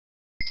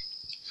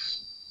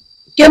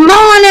Good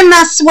morning,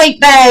 my sweet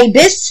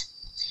babies.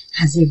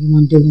 How's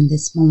everyone doing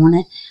this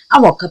morning? I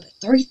woke up at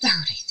 3:30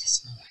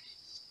 this morning.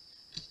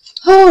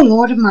 Oh,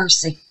 Lord of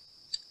mercy.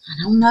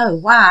 I don't know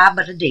why,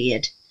 but I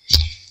did.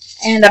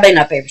 And I've been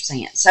up ever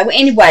since. So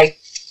anyway,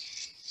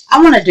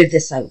 I want to do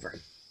this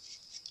over.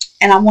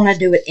 And I want to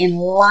do it in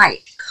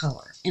light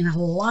color. In a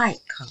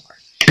light color.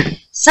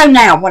 So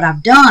now what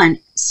I've done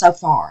so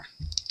far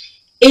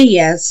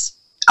is,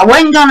 I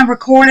wasn't going to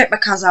record it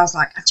because I was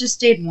like, I just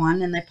did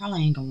one and they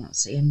probably ain't going to want to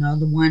see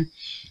another one.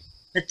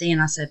 But then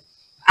I said,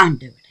 I'm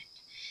doing it.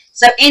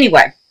 So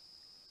anyway,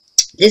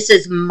 this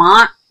is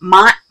Marty,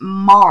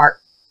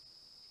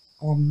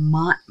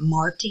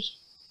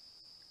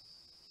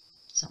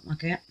 something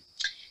like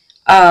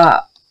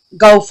that.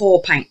 Gold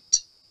foil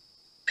paint.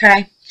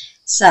 Okay.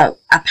 So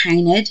I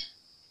painted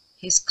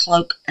his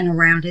cloak and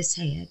around his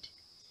head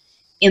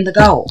in the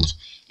gold.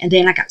 And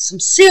then I got some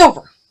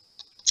silver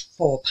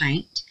foil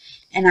paint.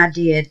 And I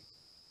did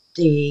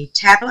the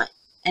tablet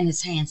and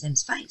his hands and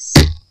his face.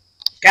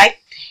 Okay.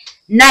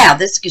 Now,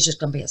 this is just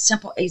going to be a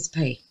simple, easy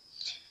pea.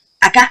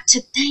 I got to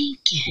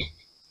thinking,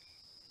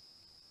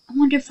 I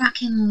wonder if I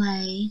can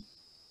lay.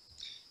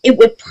 It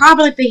would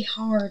probably be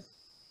hard,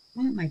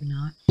 well, maybe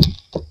not,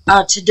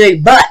 to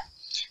do. But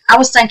I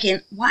was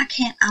thinking, why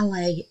can't I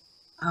lay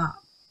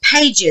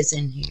pages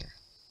in here?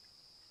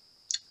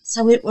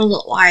 So it will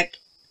look like,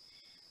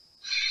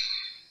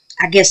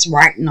 I guess,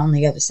 writing on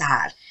the other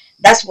side.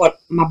 That's what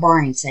my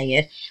brain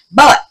said.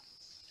 But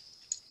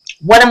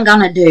what I'm going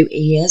to do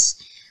is,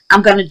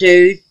 I'm going to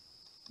do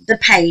the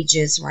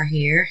pages right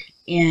here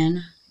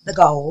in the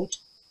gold.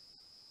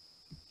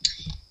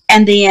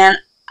 And then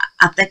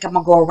I think I'm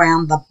going to go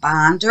around the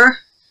binder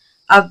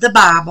of the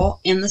Bible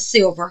in the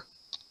silver.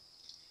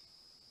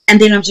 And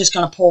then I'm just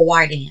going to pour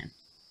white in.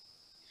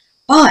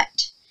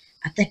 But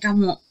I think I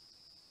want,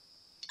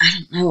 I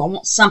don't know, I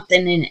want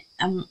something in it.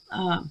 I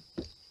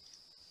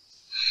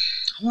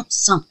want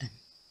something.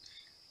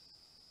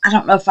 I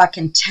don't know if I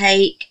can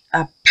take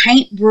a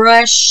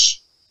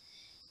paintbrush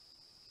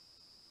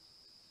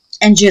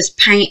and just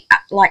paint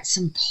like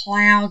some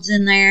clouds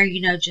in there,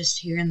 you know, just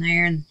here and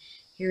there and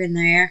here and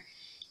there.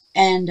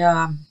 And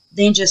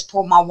then just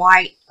pour my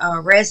white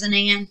resin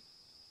in.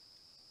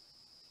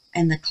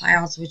 And the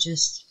clouds would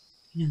just,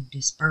 you know,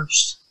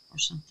 disperse or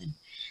something.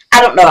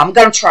 I don't know. I'm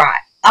going to try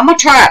it. I'm going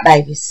to try it,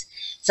 babies.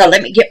 So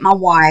let me get my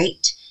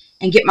white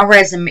and get my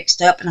resin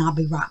mixed up and I'll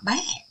be right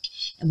back.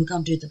 And we're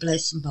going to do the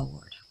blessing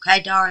board. Okay,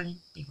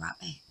 darling? Be right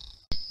back.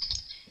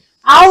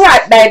 All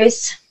right,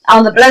 babies.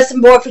 On the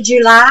blessing board for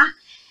July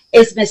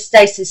is Miss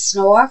Stacy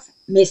Snorf,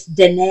 Miss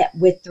Danette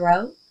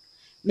Withrow,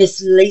 Miss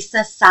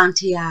Lisa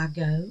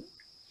Santiago,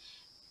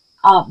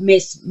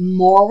 Miss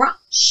Maura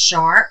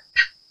Sharp.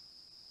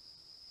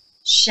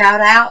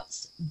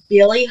 Shout-outs,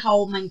 Billy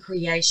Holman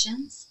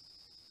Creations.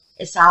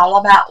 It's All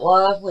About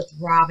Love with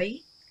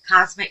Robbie,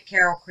 Cosmic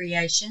Carol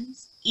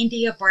Creations,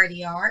 India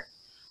Brady Art,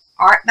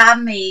 Art by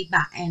Me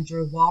by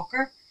Andrew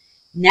Walker,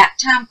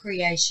 Naptime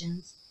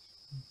Creations,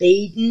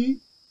 Beadin'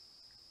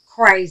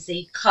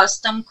 Crazy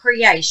Custom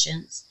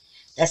Creations.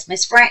 That's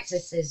Miss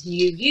Francis's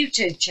new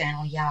YouTube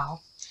channel,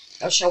 y'all.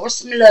 Go show her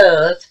some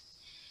love.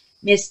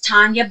 Miss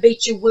Tanya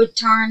Beecher Wood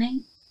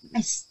Turning,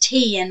 Miss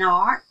T and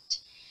Art,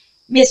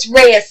 Miss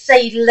Red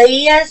C.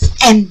 Liz,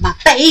 and my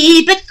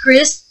baby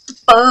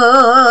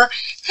Christopher.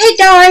 Hey,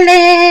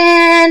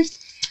 darling.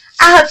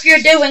 I hope you're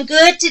doing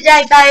good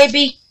today,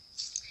 baby.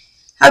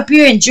 Hope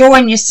you're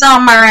enjoying your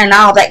summer and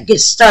all that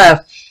good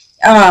stuff.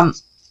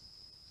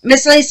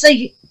 Miss Lisa,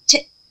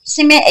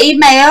 send me an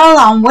email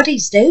on what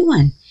he's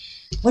doing.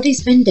 What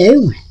he's been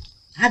doing.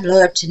 I'd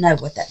love to know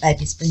what that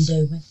baby's been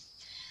doing.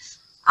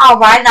 All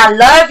right, and I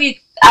love you.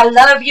 I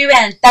love you,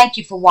 and thank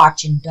you for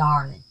watching,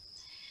 darling.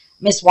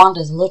 Miss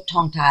Wanda's a little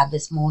tongue-tied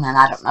this morning.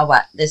 I don't know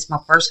what. This is my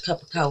first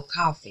cup of cold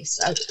coffee,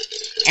 so,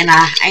 and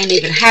I ain't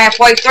even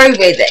halfway through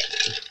with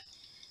it.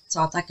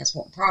 So I think that's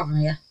what the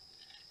problem is.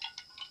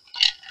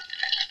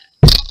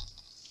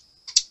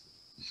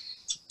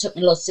 Took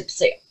me a little sip.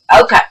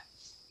 Okay.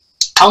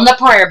 On the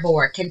prayer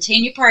board,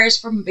 continue prayers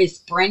from Miss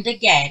Brenda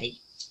Gaddy,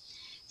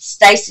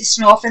 Stacy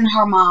Snorf and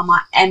her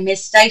mama, and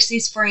Miss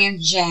Stacy's friend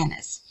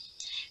Janice.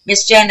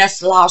 Miss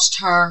Janice lost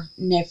her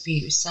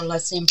nephew, so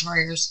let's send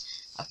prayers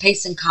of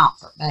peace and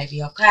comfort,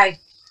 baby,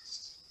 okay?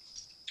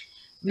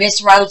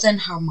 Miss Rose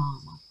and her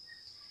mama,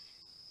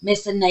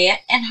 Miss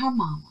Annette and her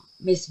mama,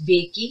 Miss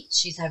Vicky,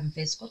 she's having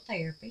physical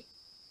therapy,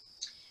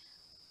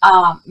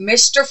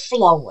 Mr.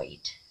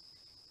 Floyd,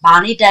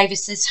 Bonnie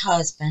Davis's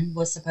husband,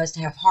 was supposed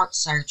to have heart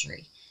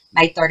surgery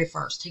May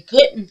 31st. He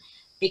couldn't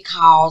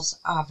because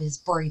of his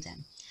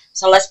breathing.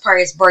 So let's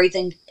pray his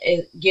breathing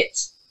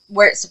gets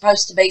where it's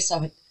supposed to be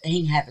so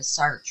he can have his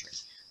surgery.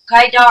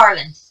 Okay,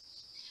 darlings?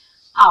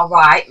 All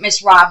right.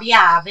 Miss Robbie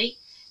Ivy,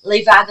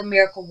 Levi the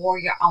Miracle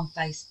Warrior on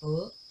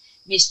Facebook,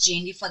 Miss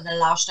Jenny for the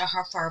loss of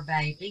her fur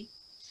baby,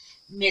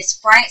 Miss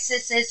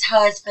Francis's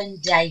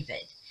husband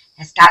David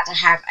has got to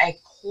have a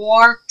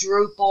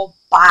quadruple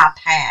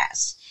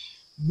bypass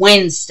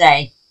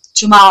Wednesday,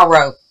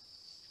 tomorrow.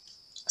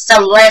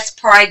 So let's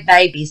pray,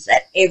 babies,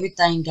 that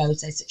everything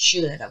goes as it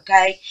should,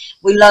 okay?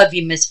 We love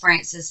you, Miss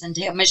Francis, and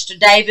tell Mr.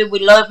 David we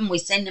love him. We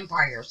send him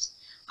prayers.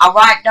 All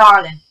right,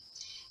 darling.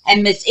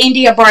 And Miss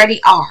India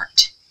Brady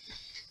Art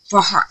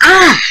for her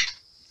eye.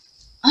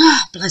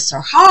 Oh, bless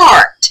her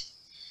heart.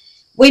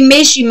 We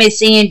miss you,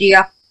 Miss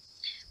India.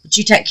 But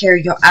you take care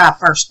of your eye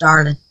first,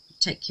 darling.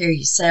 Take care of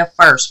yourself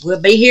first.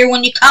 We'll be here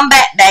when you come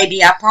back,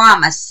 baby. I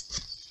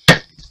promise.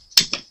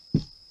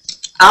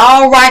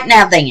 All right,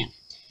 now then.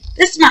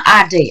 This is my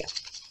idea.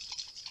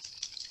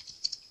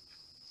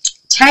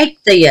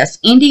 Take this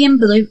Indian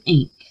blue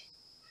ink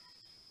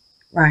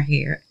right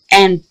here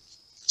and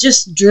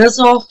just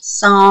drizzle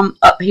some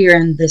up here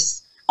in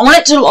this. I want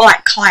it to look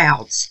like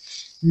clouds.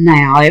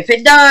 Now, if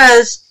it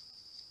does,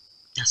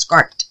 that's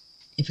great.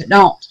 If it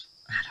don't,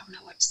 I don't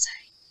know what to say.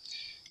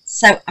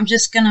 So I'm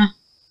just going to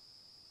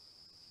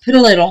put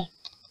a little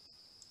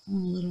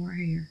right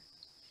here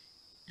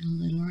and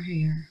a little right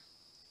here.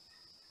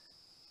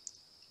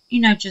 You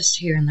know, just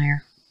here and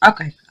there.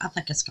 Okay, I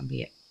think that's going to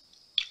be it.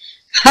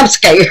 I'm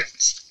scared.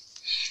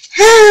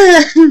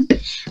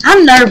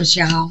 I'm nervous,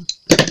 y'all.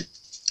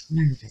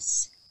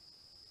 Nervous.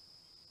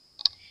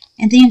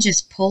 And then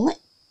just pull it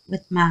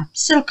with my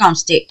silicone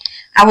stick.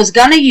 I was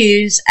going to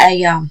use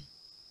a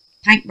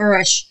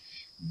paintbrush,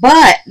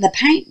 but the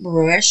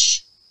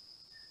paintbrush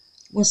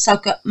will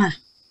soak up my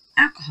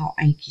alcohol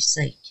ink, you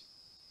see.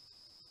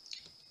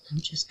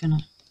 I'm just going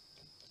to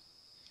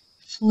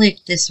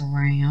flick this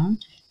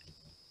around.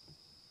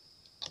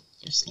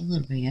 Just a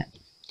little bit.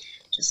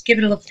 Just give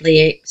it a little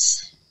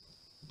flicks.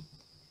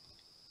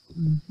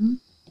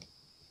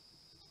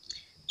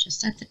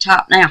 Just at the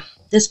top. Now,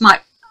 this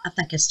might, I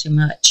think it's too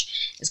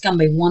much. It's going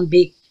to be one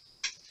big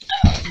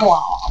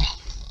blob.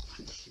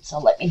 So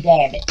let me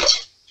dab it.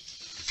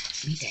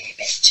 Let me dab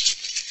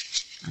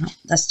it.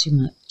 That's too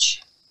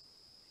much.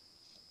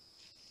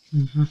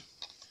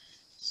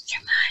 It's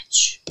too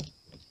much.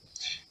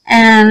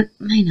 And it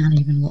may not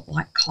even look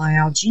like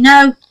clouds, you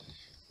know.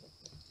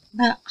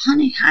 But,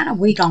 honey, how are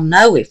we going to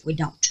know if we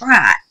don't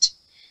try it?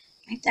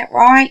 Ain't that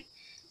right?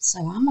 So,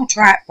 I'm going to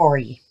try it for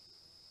you.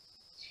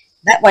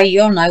 That way,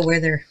 you'll know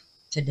whether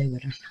to do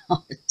it or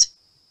not.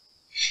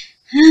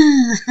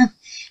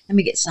 Let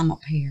me get some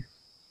up here.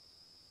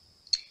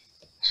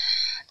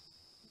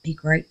 Be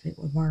great if it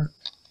would work.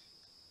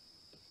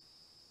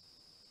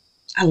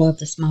 I love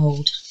this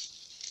mold.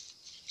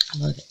 I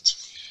love it.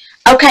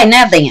 Okay,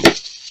 now then.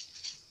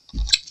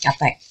 Got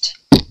that.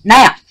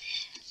 Now,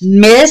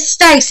 Miss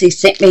Stacy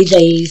sent me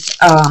these.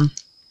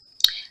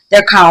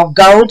 They're called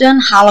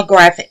golden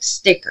holographic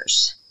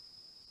stickers.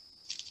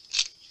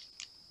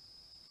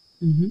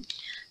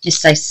 Miss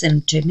Stacy sent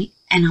them to me,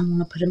 and I want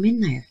to put them in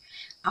there.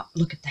 Oh,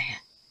 look at that.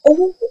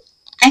 Oh,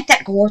 ain't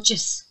that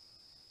gorgeous?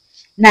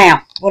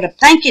 Now, what I'm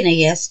thinking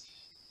is,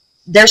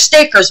 they're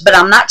stickers, but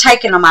I'm not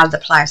taking them out of the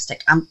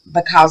plastic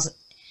because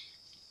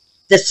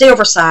the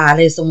silver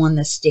side is the one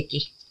that's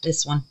sticky.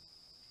 This one.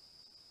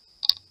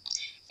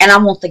 And I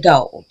want the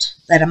gold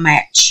that'll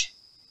match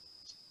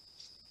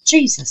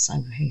Jesus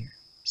over here.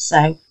 So,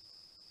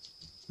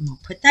 I'm going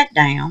to put that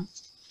down.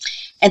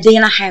 And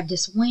then I have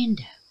this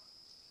window.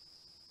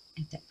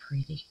 Ain't that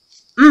pretty?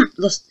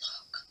 Let's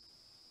look.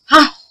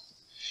 Oh,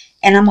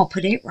 and I'm going to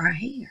put it right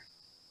here.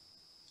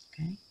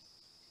 Okay.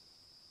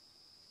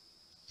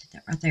 Put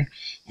that right there.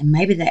 And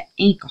maybe that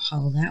ink will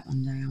hold that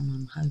one down,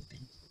 I'm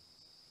hoping.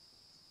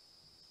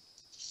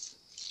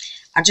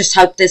 I just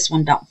hope this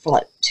one don't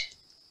float.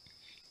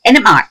 And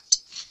it might.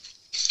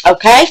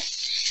 Okay.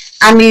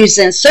 I'm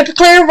using super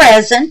clear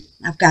resin.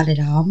 I've got it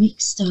all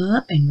mixed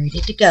up and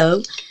ready to go.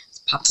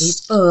 Let's pop these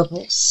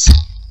bubbles.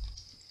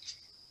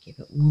 Give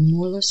it one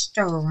more little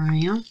stir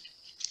around.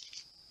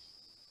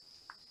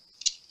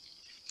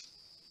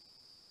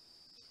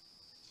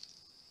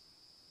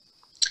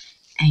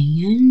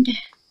 And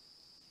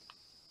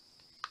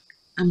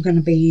I'm going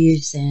to be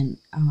using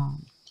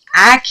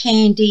eye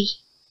candy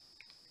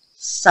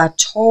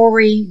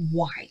satori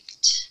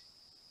white.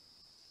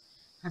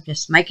 I'm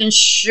just making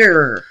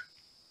sure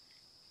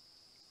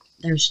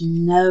there's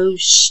no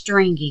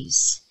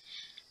stringies.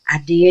 I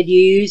did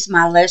use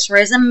my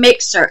BLESSEDresin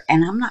mixer,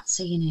 and I'm not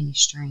seeing any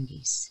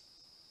stringies.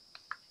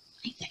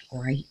 Ain't that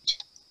great?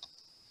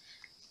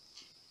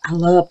 I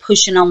love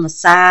pushing on the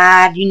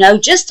side, you know,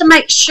 just to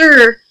make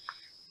sure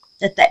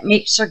that that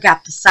mixer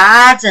got the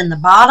sides and the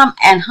bottom.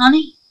 And,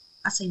 honey,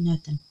 I see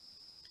nothing.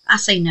 I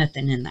see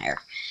nothing in there.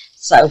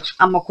 So,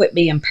 I'm going to quit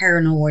being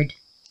paranoid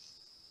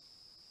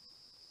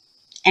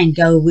and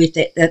go with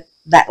it. That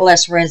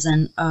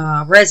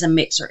BLESSEDresin resin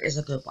mixer is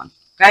a good one.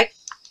 Okay?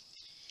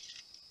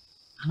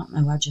 I don't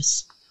know. I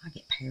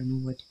get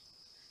paranoid.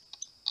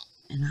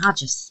 And I'll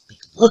just be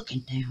looking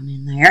down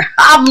in there.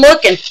 I'm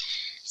looking.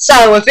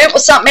 So, if it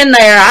was something in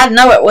there, I'd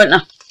know it,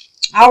 wouldn't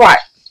I? Alright.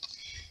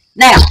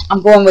 Now,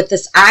 I'm going with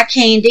this eye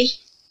candy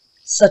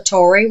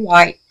satori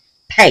white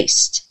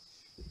paste.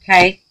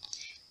 Okay?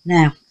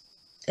 Now,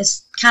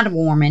 it's kind of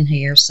warm in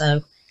here,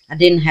 so I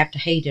didn't have to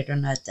heat it or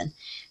nothing.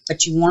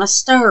 But you want to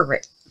stir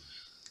it.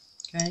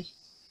 Okay?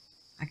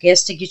 I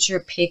guess to get your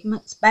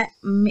pigments back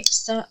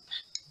mixed up.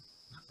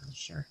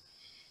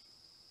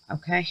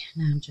 Okay,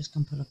 now I'm just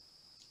going to put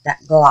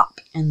that glop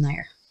in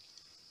there.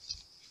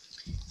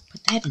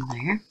 Put that in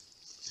there.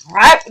 All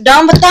right, we're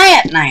done with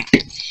that now.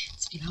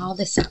 Let's get all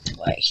this out of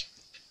the way.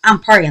 I'm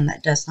praying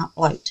that does not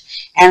float.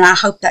 And I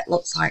hope that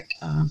looks like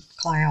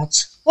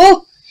clouds.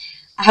 Oh,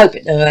 I hope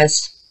it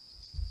does.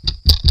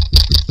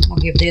 I'll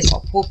give this a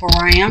whoop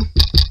around.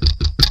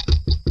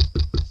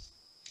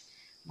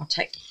 I'll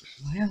take,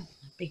 well,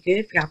 it'd be good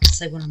if y'all could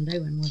see what I'm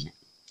doing, wouldn't it?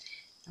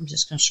 I'm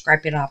just going to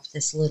scrape it off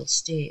this little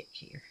stick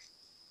here.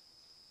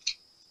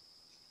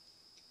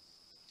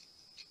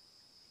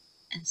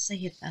 And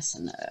see if that's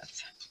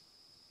enough.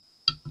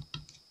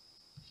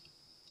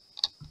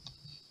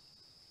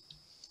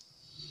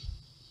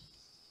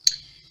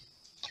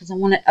 Because I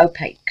want it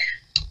opaque.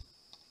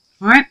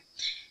 Alright?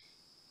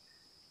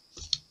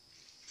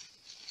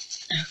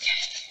 Okay.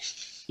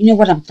 You know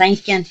what I'm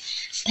thinking?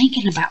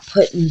 Thinking about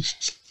putting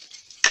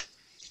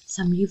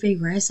some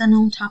UV resin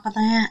on top of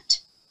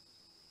that.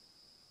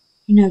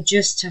 You know,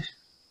 just to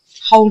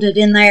hold it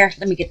in there.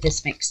 Let me get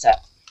this mixed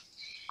up.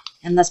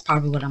 And that's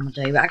probably what I'm going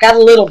to do. I got a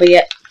little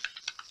bit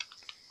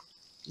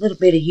of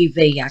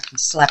UV I can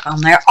slap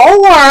on there.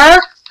 Or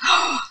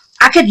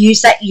I could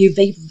use that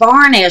UV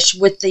varnish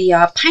with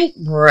the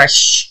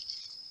paintbrush,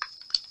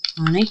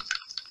 honey.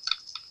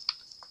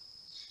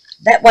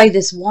 That way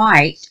this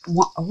white,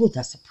 oh,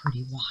 that's a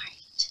pretty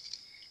white.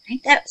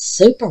 Ain't that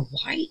super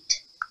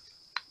white?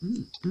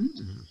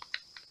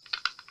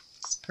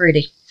 It's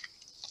pretty.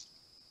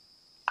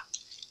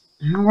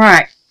 All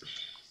right.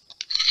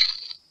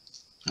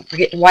 Don't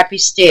forget to wipe your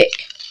stick.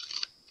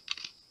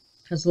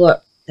 Because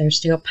look, there's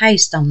still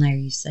paste on there,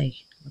 you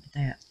see. Look at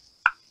that.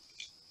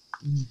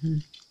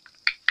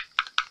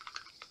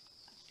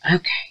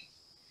 Okay.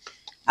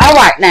 All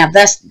right, now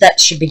that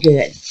should be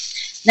good.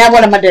 Now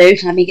what I'm going to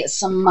do, let me get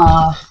some,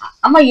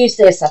 I'm going to use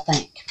this, I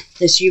think.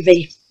 This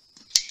UV.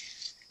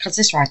 Because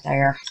it's right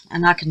there.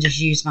 And I can just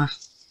use my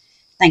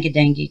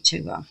thingy-dingy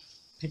to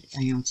put it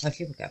down. So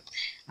here we go.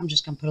 I'm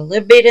just going to put a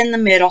little bit in the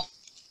middle.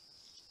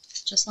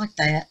 Just like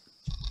that.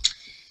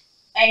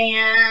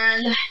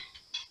 And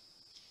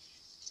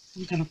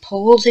I'm going to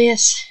pull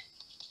this.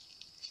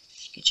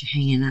 Get your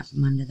hand out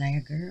from under there,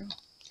 girl.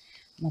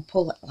 I'm going to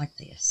pull it like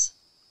this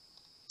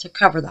to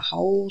cover the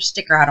whole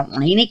sticker. I don't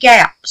want any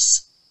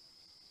gaps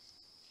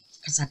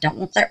because I don't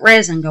want that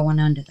resin going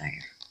under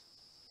there.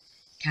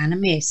 Kind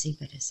of messy,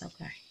 but it's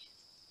okay.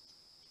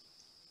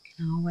 You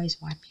can always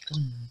wipe your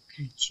glove,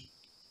 can't you?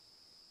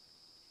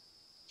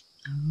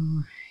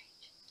 Alright.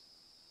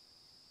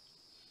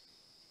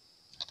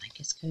 I think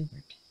it's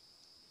covered.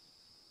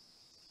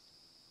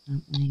 I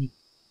don't want any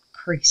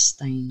crease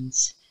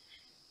stains.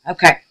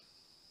 Okay.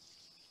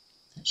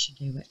 That should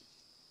do it.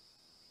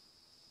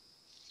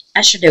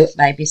 That should do it,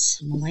 babies.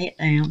 I'm going to lay it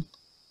down.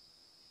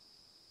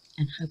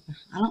 And hope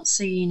I don't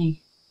see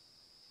any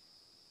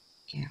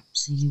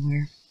gaps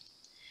anywhere.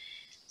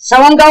 So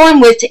I'm going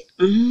with it.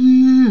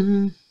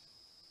 Going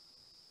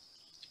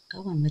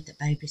with it,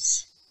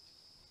 babies.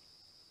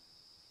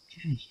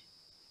 Okay.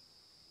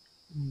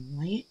 I'm going to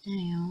lay it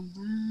down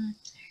right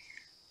there.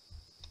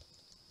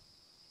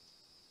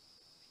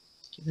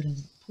 Give it a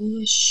little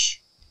push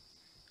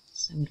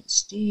so it'll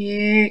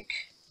stick.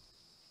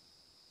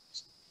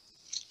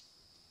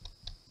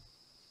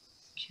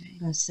 Okay,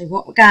 let's see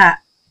what we got.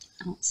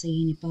 I don't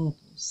see any bubbles,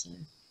 so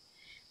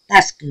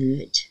that's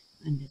good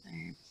under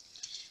there.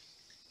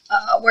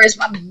 Where's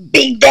my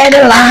big daddy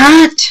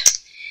light?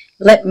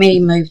 Let me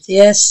move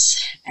this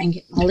and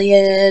get my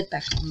lid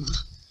back on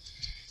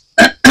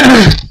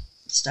my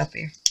stuff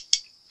here.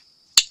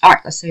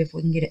 Alright, let's see if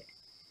we can get it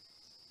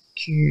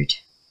cured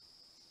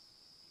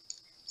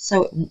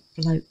so it won't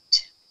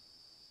float.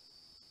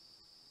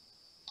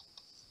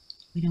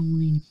 We don't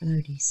want any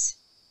floaties.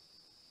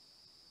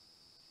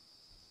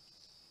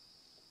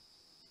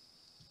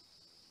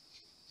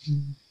 It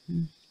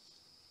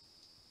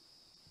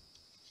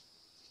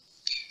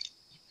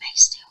may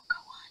still go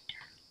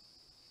under.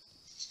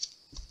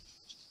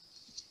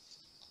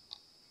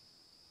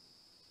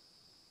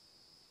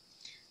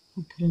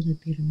 I'll put a little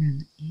bit around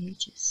the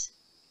edges.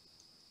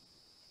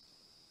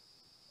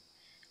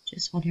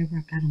 Just whatever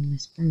I got on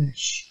this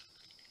brush.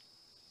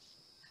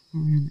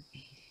 Around the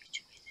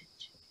edge with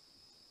it.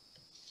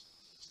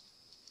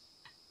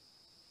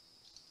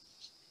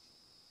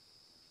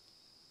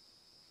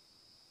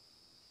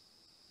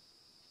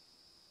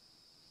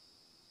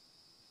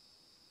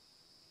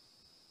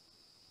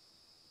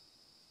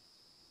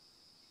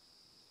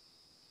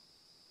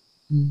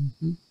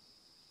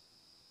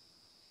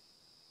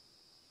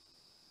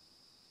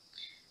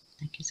 I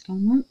think it's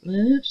going to work,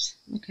 loves.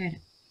 Look at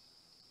it.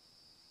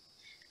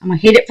 I'm going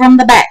to hit it from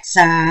the back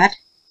side.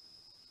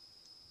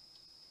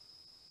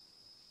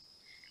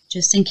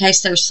 Just in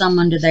case there's some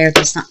under there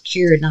that's not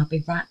cured, and I'll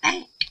be right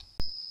back.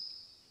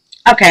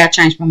 Okay, I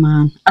changed my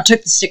mind. I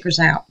took the stickers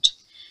out.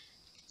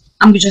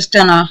 I'm just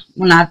going to,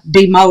 when I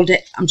demold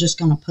it, I'm just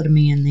going to put them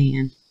in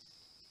then.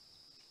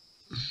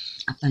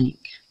 I think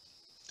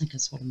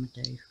that's what I'm going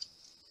to do.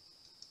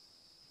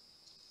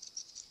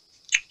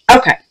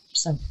 Okay,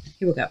 so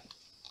here we go.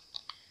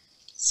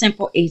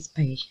 Simple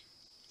Easy.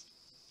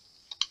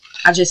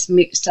 I just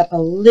mixed up a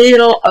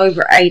little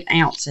over 8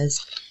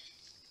 ounces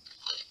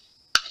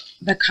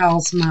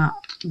because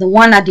the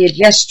one I did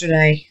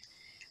yesterday,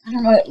 I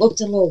don't know, it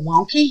looked a little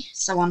wonky,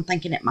 so I'm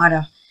thinking it might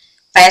have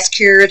fast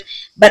cured.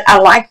 But I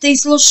like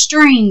these little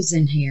strings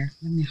in here.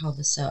 Let me hold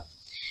this up.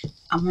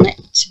 I want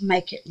it to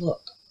make it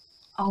look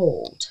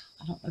old.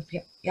 I don't know if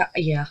you,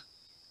 yeah.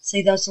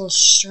 See those little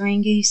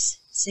stringies?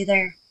 See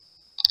there?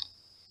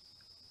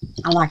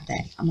 I like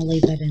that. I'm going to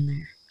leave that in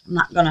there. I'm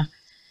not going to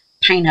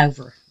paint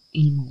over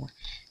anymore.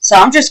 So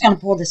I'm just going to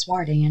pour this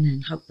white in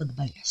and hope for the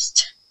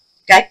best.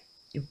 Okay?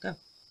 Here we go.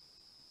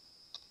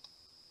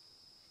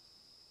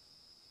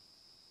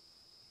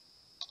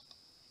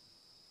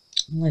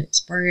 Let it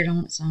spray it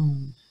on its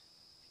own.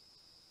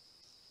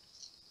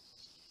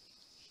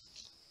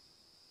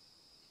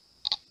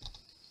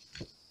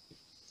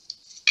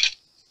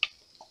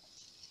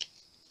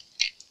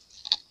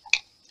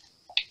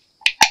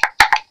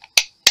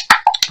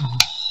 Oh,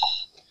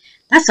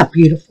 that's a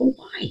beautiful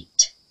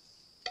white.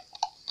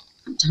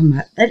 I'm talking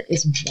about, that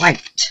is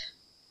white.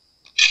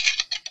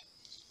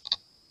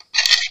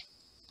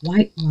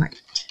 White.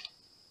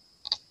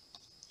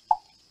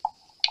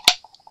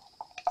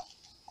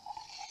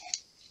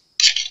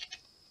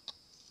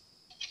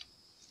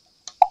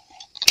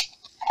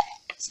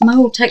 This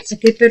mold takes a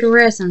good bit of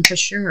resin for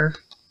sure.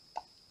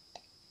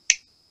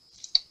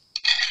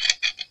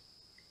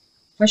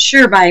 For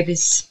sure,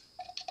 babies.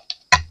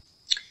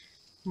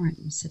 Alright,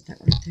 let me set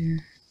that right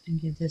there and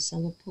give this a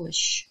little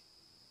push.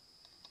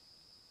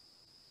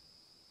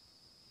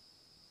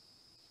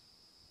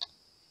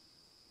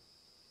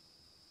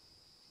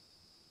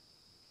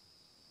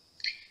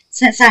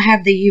 Since I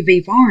have the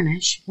UV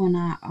varnish, when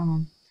I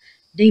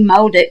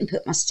demold it and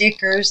put my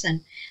stickers,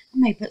 and I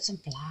may put some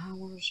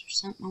flowers or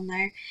something on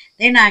there,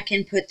 then I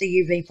can put the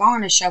UV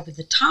varnish over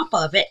the top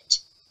of it,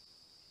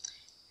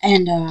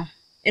 and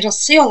it'll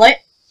seal it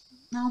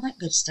and all that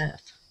good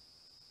stuff.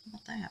 How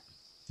about that?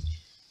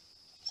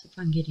 See if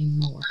I can get any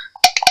more.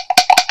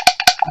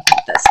 I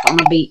think that's going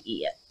to be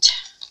it.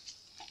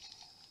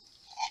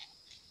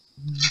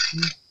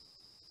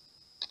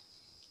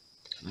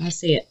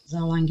 That's it. That's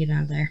all I can get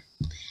out of there.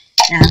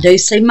 Now I do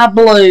see my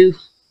blue.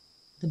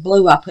 The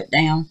blue I put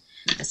down.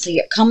 I see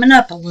it coming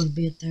up a little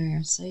bit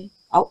there. See?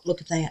 Oh,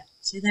 look at that.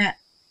 See that?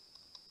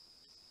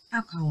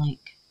 Alcohol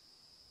ink.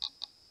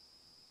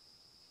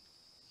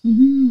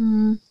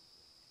 Oh,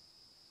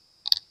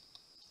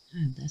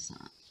 that's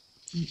not.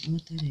 I don't know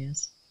what that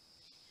is.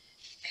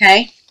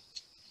 Okay.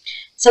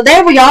 So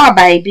there we are,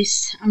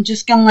 babies. I'm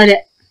just going to let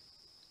it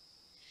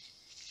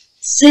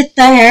sit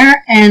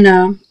there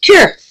and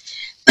cure.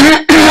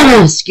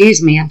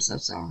 Excuse me. I'm so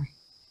sorry.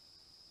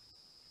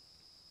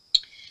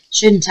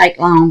 Shouldn't take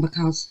long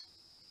because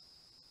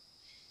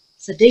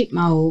it's a deep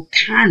mold,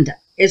 kinda.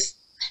 It's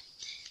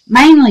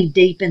mainly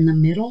deep in the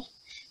middle.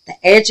 The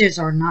edges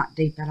are not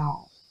deep at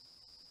all.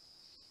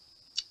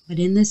 But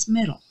in this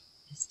middle,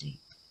 it's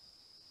deep.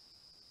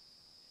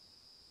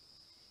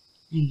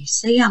 Now you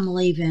see I'm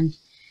leaving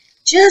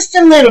just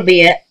a little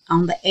bit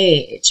on the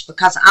edge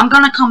because I'm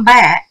going to come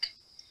back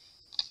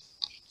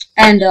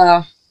and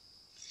I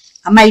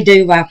may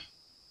do a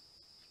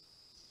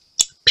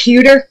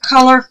pewter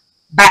color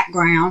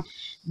background.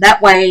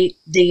 That way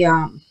the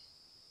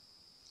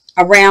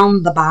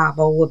around the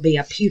Bible would be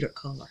a pewter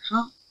color,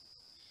 huh?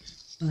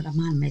 But I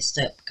might have messed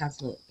up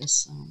because look, there's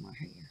some right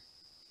here.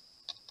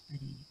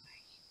 But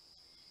anyway,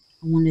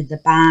 I wanted the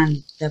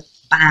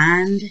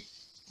bind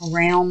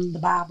around the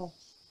Bible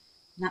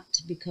not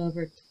to be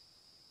covered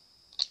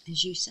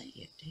as you say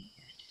it did.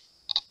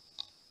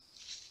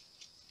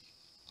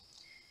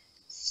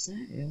 So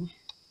I'm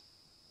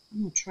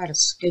gonna try to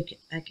scoop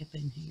it back up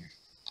in here.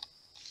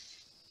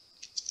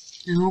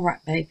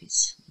 Alright,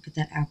 babies. Look at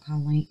that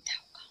alcohol ink.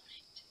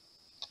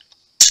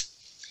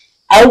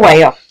 Oh,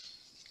 well.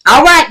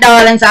 Alright,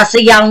 darlings. I'll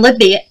see y'all in a little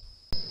bit.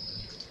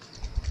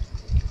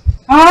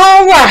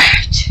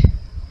 Alright.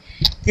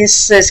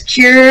 This is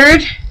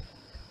cured.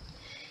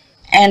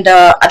 And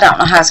I don't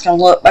know how it's going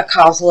to look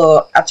because,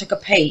 look, I took a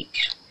peek.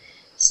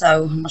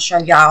 So, I'm going to show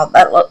y'all.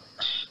 That look.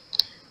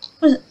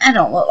 That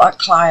don't look like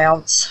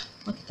clouds.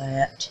 Look at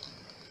that.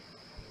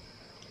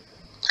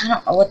 I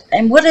don't know what,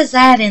 and what is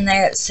that in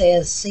there? It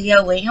says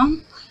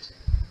C-O-M.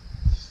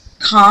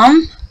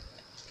 Com.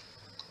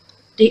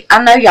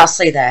 I know y'all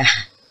see that.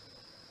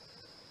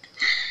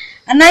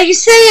 I know you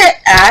see it.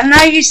 I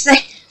know you see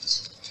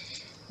it.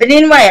 But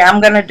anyway,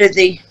 I'm going to do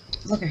the,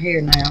 look at here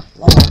now.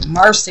 Lord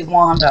mercy,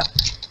 Wanda.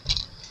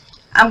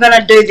 I'm going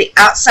to do the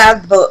outside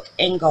of the book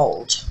in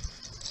gold.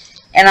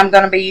 And I'm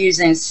going to be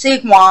using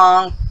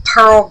Sigwang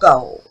Pearl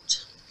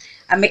Gold.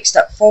 I mixed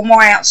up 4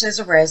 more ounces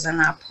of resin.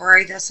 I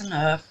pray that's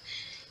enough.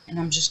 And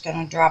I'm just going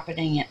to drop it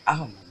in.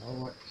 Oh, my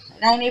Lord.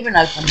 It ain't even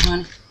open,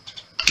 honey.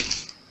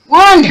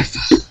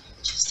 Wonderful.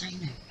 Just ain't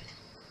open.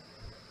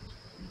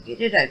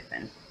 Get it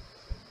open.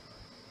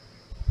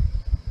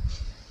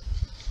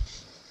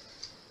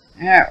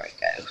 There we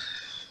go.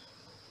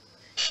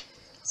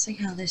 See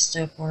how this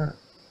stuff works.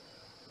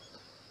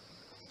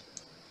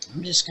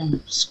 I'm just going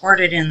to squirt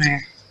it in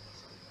there.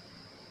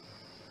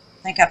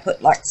 I think I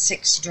put like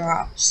 6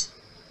 drops.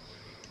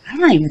 I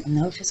don't even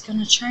know if it's going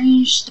to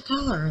change the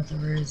color of the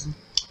resin.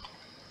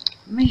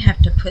 I may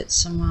have to put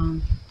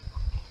some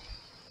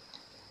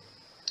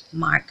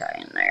mica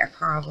in there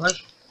probably.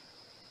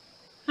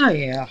 Oh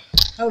yeah.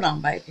 Hold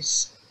on,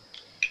 babies.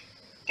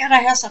 Gotta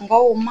have some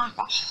gold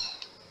mica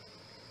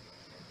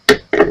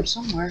from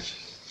somewhere.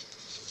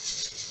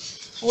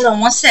 Hold on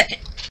 1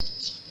 second.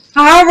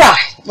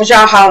 Alright. Was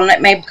y'all hollering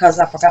at me because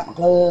I forgot my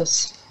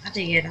gloves? I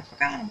did. I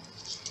forgot them.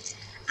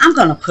 I'm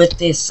going to put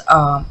this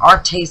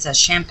Arteza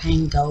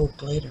Champagne Gold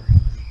glitter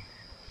in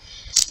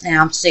there.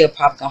 Now, I'm still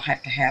probably going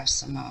to have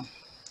some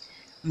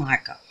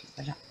mica.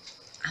 But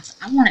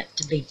I want it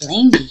to be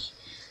blingy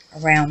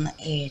around the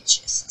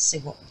edges. Let's see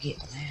what we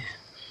get with that.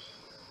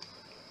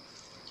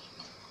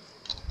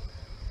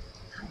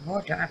 Oh,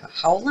 Lord, do I have a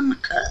hole in my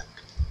cup?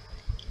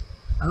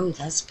 Oh,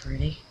 that's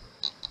pretty.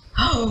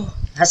 Oh,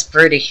 that's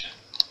pretty.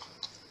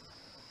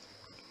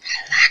 I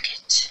like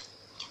it.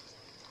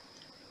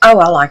 Oh,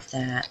 I like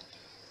that.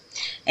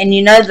 And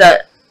you know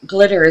the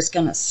glitter is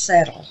going to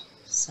settle.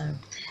 So,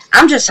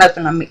 I'm just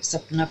hoping I mix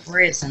up enough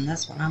resin.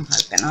 That's what I'm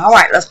hoping.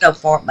 Alright, let's go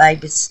for it,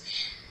 babies.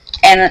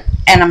 And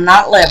I'm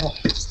not level.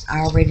 I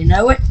already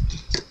know it.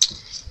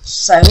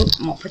 So,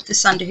 I'm going to put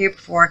this under here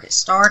before I get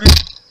started.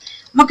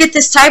 I'm going to get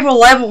this table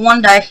level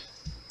one day.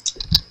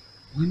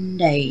 One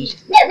day.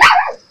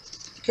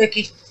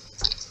 Cookie.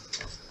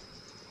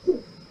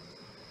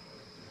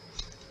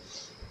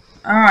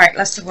 Alright,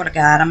 let's see what I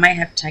got. I may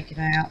have to take it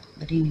out.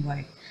 But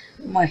anyway,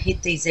 I'm going to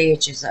hit these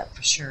edges up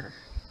for sure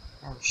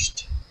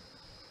first.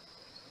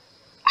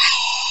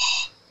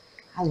 Oh,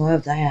 I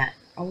love that.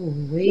 Oh,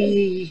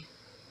 wee.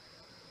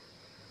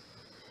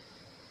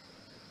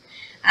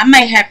 I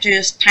may have to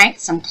just paint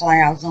some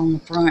clouds on the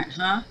front,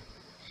 huh?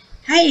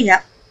 Hey,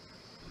 the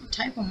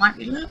table might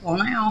be level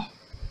now.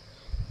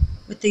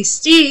 With these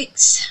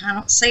sticks, I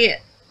don't see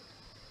it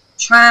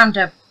trying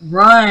to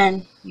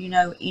run, you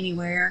know,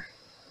 anywhere.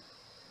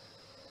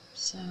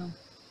 So,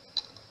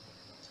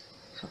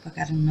 hope I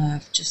got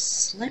enough.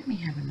 Just let me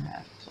have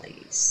enough,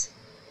 please.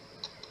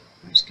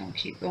 I'm just going to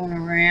keep going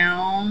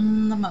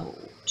around the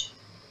mold.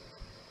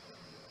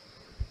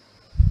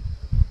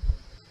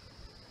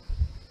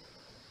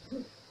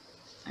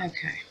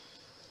 Okay.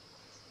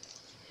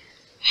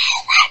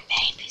 Alright,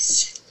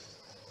 babies.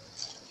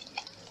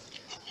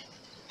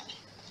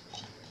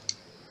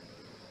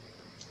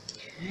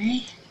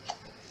 Okay.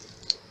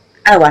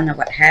 Oh, I know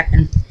what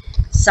happened.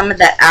 Some of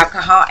that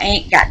alcohol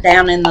ink got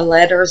down in the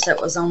letters that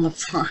was on the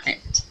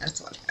front.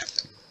 That's what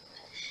happened.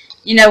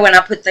 You know, when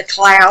I put the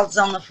clouds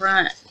on the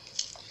front,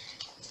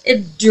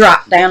 it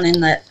dropped down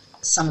in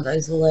some of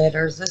those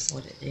letters. That's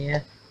what it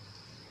did.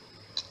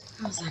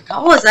 I was like,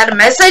 oh, is that a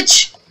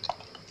message?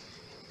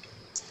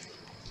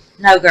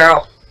 No,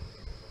 girl.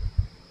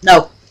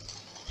 No.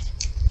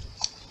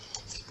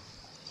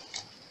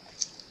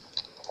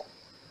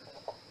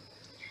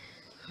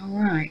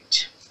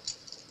 Alright.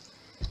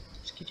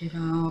 Let's get it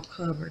all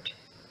covered.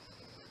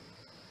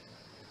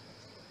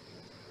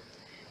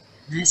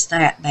 And that's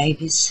that,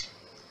 babies.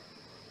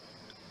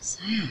 That's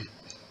that.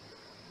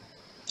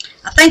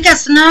 I think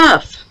that's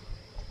enough.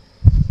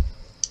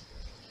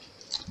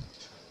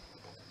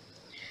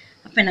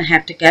 I'm going to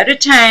have to go to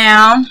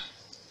town.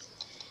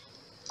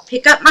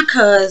 Pick up my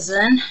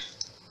cousin,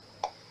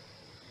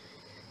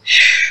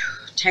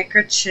 take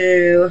her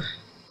to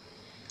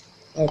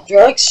a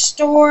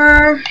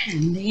drugstore,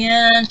 and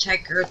then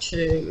take her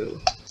to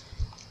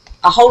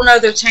a whole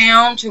nother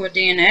town to a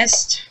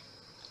dentist.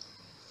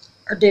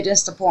 Her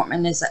dentist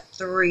appointment is at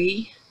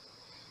 3.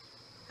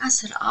 I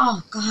said,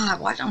 oh God,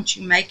 why don't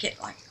you make it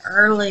like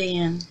early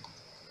and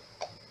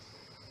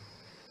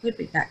we'd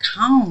be back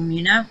home,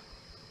 you know?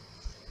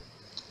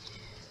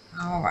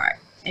 Alright.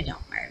 It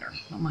don't matter.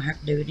 I'm going to have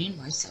to do it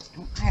anyway, so it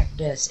don't matter,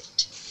 does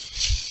it?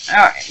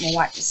 Alright, I'm going to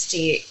wipe the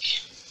stick.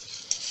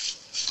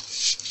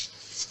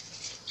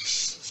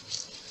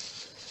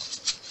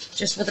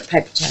 Just with a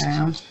paper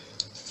towel.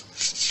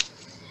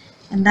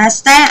 And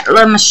that's that,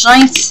 little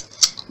machines.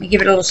 Let me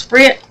give it a little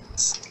spritz.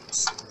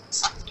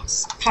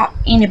 Pop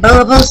any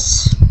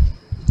bubbles.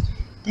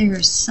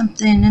 There's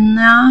something in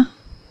there.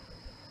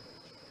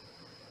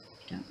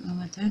 Don't know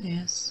what that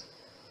is.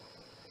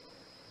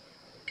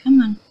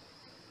 Come on.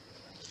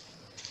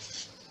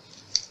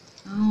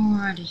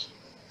 Alrighty.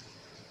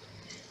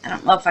 I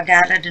don't know if I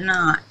got it or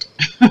not.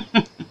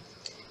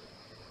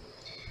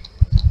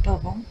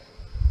 Bubble.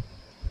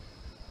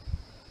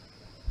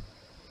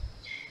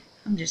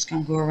 I'm just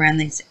going to go around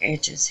these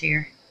edges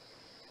here.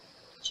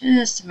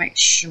 Just to make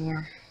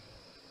sure.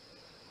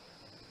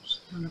 It's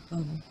not a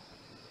bubble.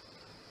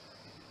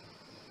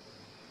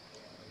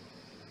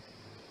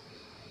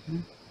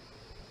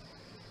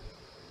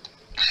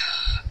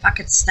 If I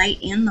could stay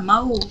in the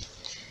mold,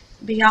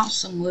 it'd be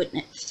awesome,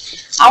 wouldn't it?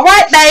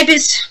 Alright,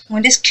 babies.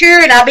 When it's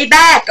cured, I'll be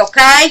back,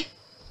 okay?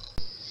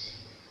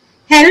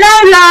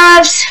 Hello,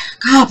 loves.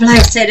 God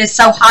bless it. It's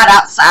so hot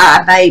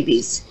outside,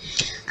 babies.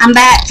 I'm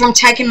back from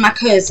taking my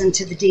cousin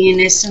to the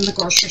dentist and the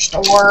grocery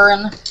store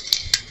and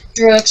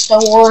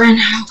drugstore, and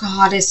oh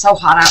God, it's so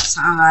hot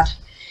outside.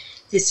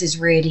 This is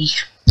ready.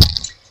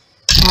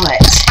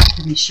 But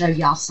let me show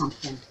y'all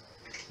something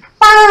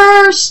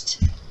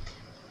first.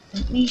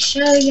 Let me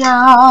show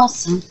y'all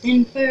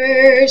something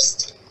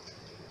first.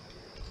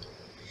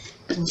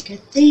 Look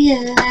at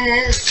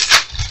this.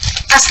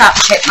 I stopped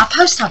to check my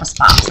post office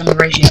box and the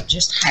reason it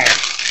just had.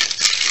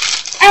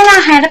 And I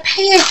had a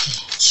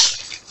package.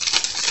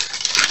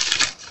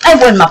 It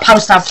wasn't my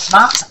post office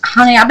box.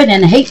 Honey, I've been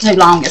in the heat too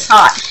long. It's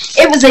hot.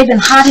 It was even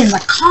hot in the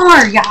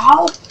car,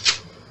 y'all.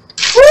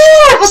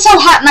 Woo, it was so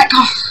hot in that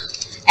car.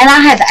 And I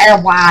had the air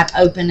wide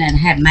open and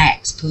had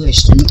Max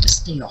pushed, and it was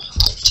still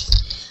hot.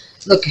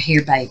 Look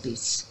here,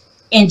 babies.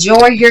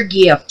 Enjoy your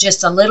gift.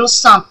 Just a little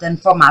something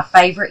for my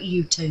favorite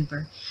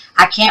YouTuber.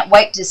 I can't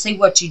wait to see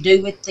what you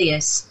do with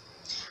this.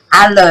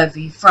 I love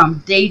you. From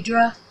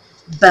Deidre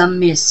the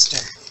Mister.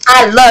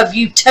 I love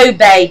you too,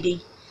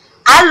 baby.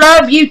 I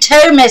love you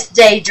too, Miss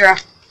Deidre.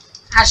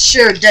 I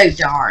sure do,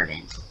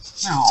 darling.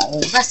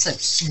 Oh, that's so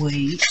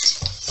sweet.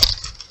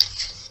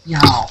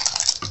 Y'all.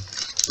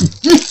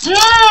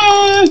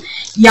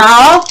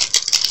 Y'all.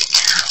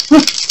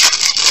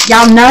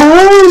 Y'all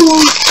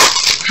know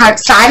how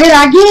excited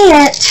I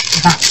get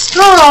about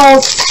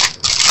skulls.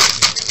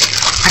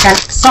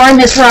 Sorry,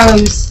 Miss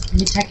Rose. Let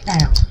me take it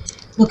out.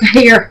 Look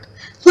here.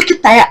 Look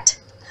at that.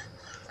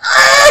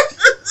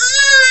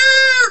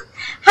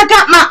 I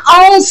got my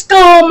own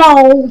skull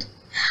mold.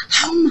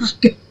 Oh my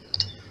God.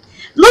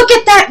 Look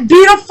at that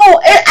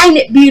beautiful. Ain't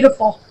it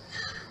beautiful?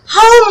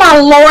 Oh my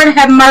Lord,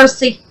 have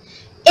mercy.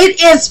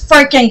 It is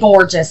freaking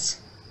gorgeous.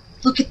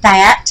 Look at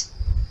that.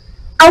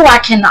 Oh, I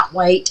cannot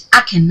wait.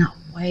 I cannot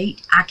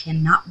wait. I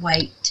cannot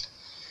wait.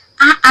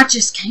 I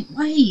just can't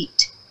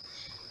wait.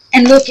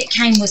 And look, it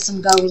came with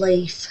some gold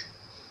leaf.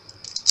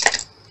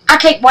 I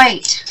can't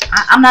wait.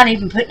 I'm not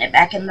even putting it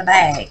back in the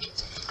bag.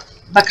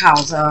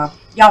 Because,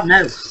 y'all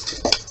know.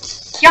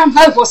 Y'all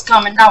know what's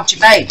coming, don't you,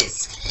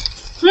 babies?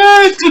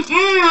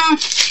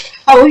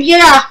 Oh,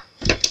 yeah.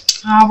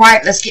 All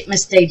right, let's get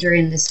Miss Deidre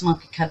in this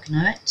monkey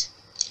coconut.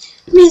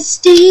 Miss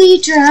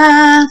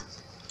Deidre.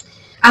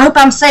 I hope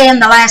I'm saying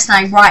the last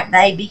name right,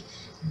 baby.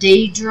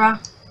 Deidre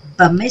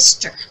the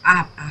Mister.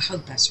 I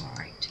hope that's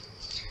right.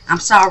 I'm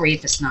sorry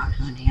if it's not,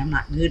 honey. I'm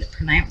not good at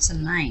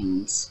pronouncing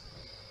names.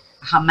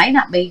 I may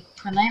not be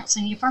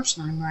pronouncing your first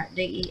name right.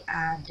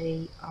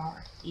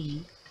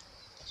 D-E-I-D-R-E.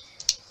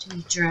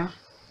 Deidre.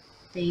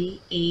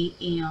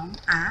 B-E-M-I-S-T-E-R.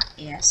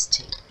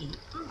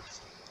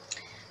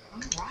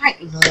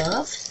 Alright, love.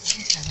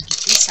 Gotta get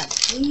this up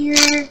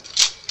here.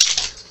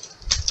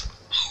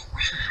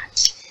 Alright.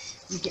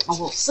 Let me get my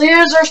little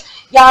scissors.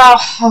 Y'all.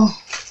 Oh.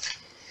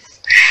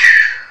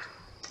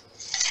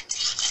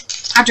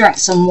 I drank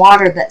some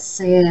water that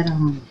said,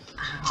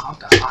 oh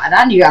God,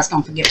 I knew I was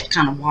going to forget what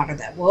kind of water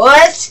that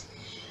was.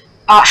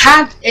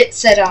 It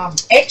said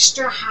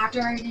extra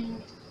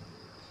hydrating.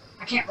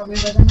 I can't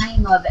remember the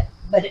name of it,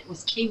 but it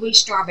was kiwi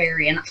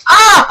strawberry, and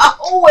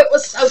oh, it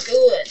was so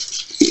good.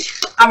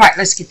 All right,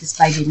 let's get this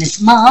baby in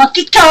this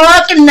monkey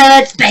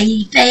coconut,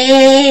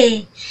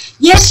 baby.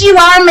 Yes, you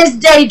are, Miss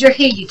Deidre.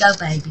 Here you go,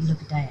 baby.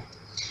 Look at that.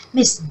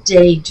 Miss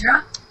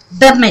Deidre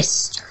the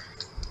Mister.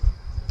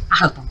 I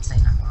hope I'm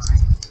saying that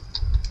right.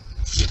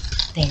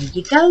 There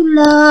you go,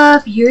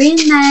 love. You're in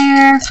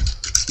there.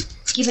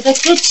 Give it a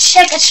good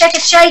shake, shake,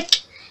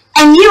 shake.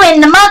 And you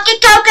in the monkey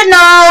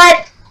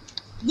coconut.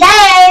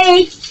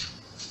 Yay!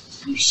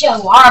 You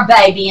sure are,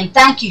 baby, and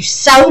thank you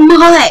so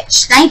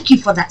much. Thank you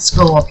for that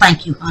skull.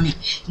 Thank you, honey.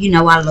 You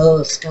know I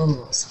love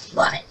skulls. I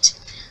love it.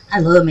 I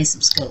love me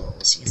some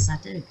skulls. Yes, I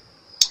do.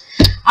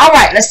 All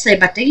right, let's see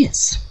about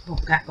this.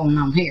 What we got going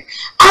on here?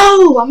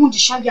 Oh, I wanted to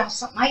show y'all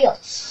something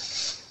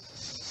else.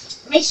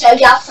 Let me show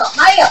y'all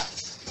something else.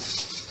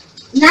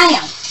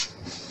 Now,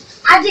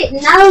 I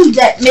didn't know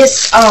that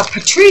Miss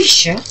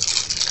Patricia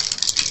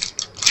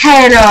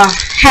had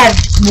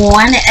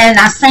one, and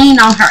I seen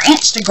on her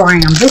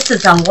Instagram. This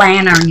is a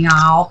lantern,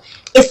 y'all.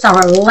 It's a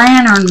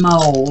lantern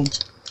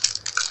mold.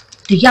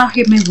 Do y'all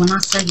hear me when I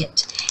say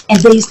it?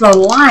 And these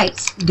little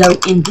lights go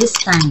in this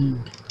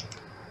thing.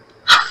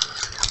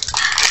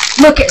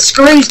 Look, it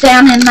screws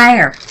down in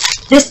there.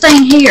 This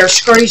thing here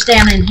screws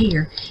down in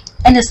here,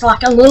 and it's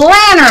like a little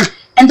lantern,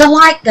 and the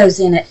light goes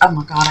in it. Oh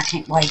my God, I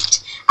can't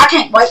wait. I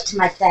can't wait to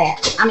make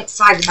that. I'm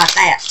excited about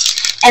that.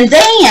 And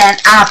then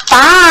I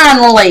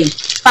finally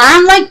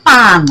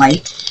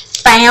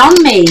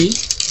found me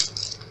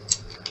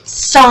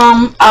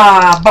some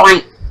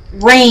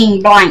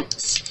ring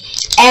blanks.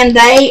 And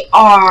they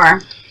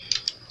are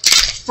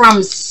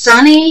from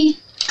Sunny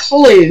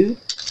Clue.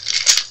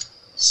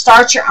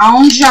 Start Your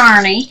Own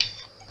Journey.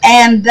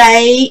 And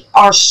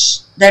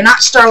they're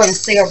not sterling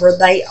silver.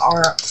 They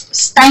are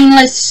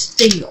stainless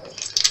steel.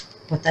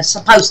 What they're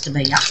supposed to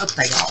be. I hope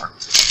they are.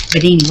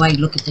 But anyway,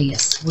 look at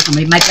this. We're going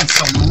to be making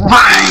some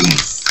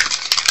rings.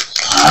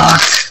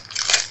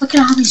 Look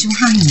at all these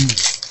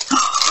rings.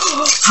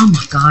 Oh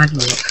my God,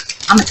 look.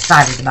 I'm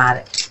excited about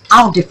it.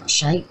 All different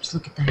shapes.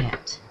 Look at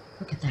that.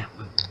 Look at that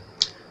one.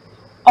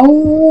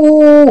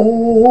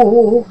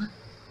 Oh,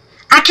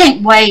 I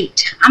can't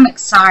wait. I'm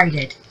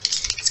excited.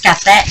 It's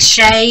got that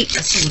shape.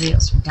 Let's see what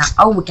else we got.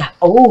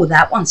 Oh,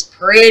 that one's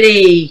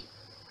pretty.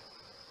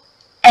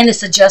 And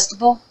it's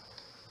adjustable.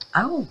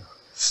 Oh.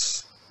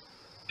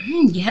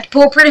 You have to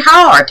pull pretty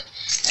hard.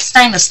 That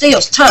stainless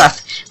steel's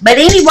tough. But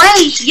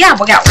anyway, yeah,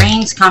 we got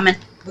rings coming.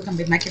 We're going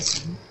to be making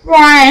some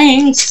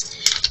rings.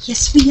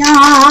 Yes, we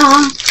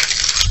are.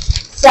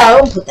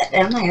 So, put that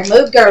down there.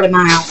 Move, girly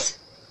mouth.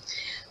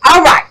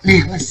 All right,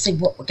 now let's see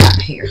what we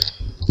got here.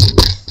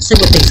 See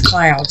what these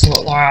clouds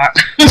look like.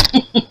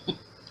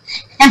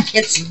 And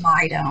get some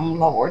light on,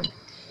 Lord.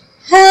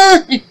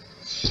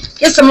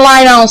 Get some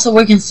light on so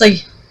we can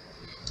see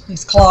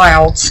these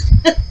clouds.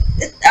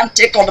 I'm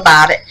tickled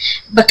about it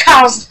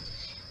because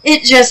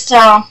it just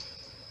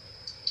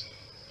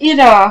it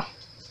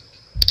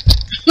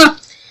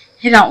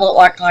don't look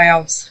like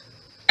clouds.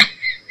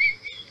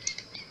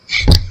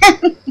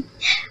 I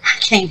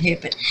can't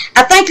help it.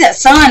 I think that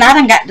sun, I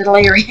done got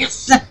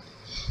delirious.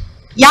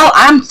 Y'all,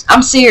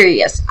 I'm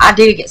serious. I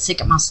do get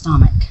sick at my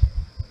stomach.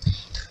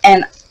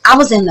 And I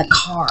was in the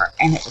car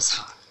and it was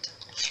hot.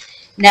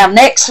 Now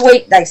next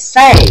week they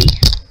say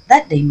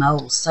that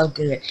mold is so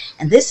good.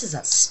 And this is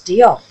a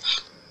still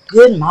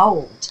good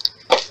mold.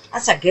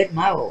 That's a good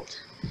mold.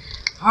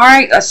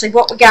 Alright, let's see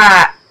what we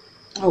got.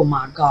 Oh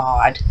my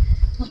God.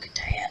 Look at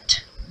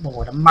that.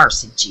 Lord of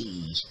mercy,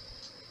 gee.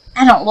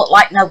 I don't look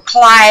like no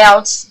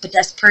clouds, but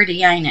that's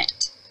pretty, ain't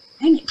it?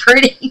 Ain't it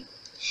pretty?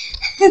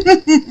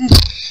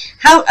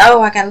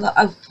 Oh, I got a little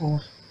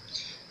overpour.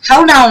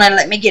 Hold on and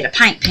let me get a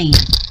paint pen.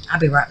 I'll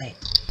be right back.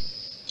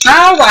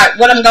 Alright,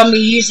 what I'm going to be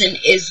using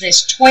is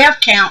this 12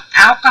 count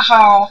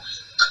alcohol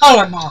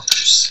color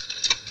markers.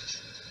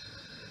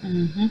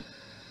 I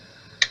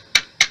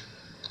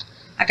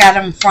got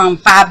them from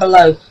Five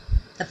Below,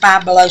 the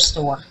Five Below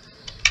store.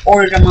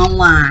 Ordered them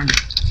online.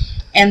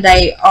 And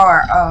they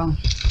are,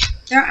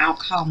 they're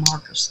alcohol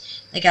markers.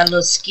 They got a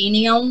little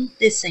skinny on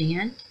this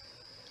end.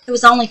 It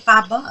was only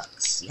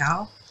 $5,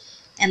 y'all.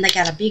 And they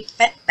got a big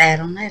fat bat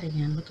on that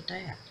end. Look at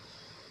that.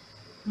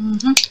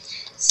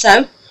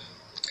 So,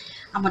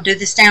 I'm going to do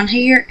this down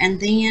here, and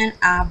then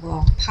I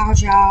will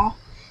pause y'all.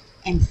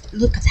 And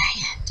look at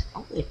that.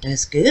 Oh, it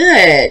does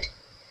good.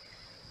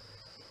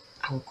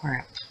 Oh,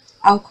 crap.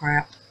 Oh,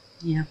 crap.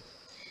 Yeah.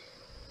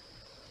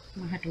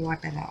 I'm going to have to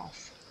wipe it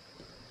off.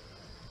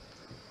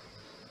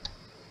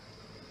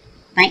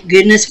 Thank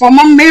goodness for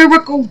my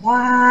miracle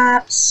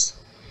wipes.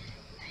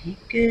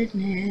 Thank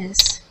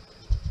goodness.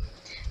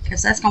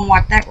 Because that's going to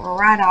wipe that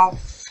right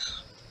off.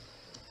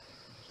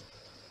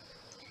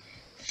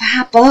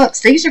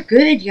 $5. These are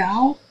good,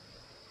 y'all.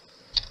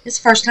 This is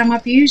the first time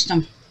I've used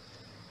them.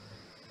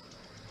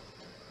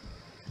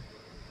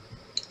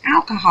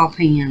 Alcohol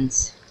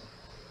pens.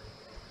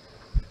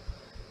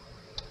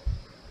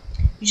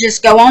 You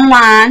just go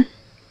online,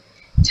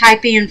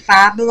 type in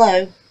Five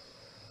Below,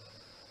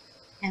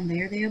 and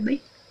there they'll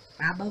be.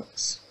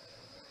 $5.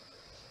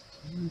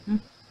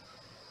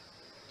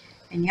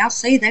 And y'all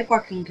see they're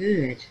working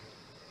good.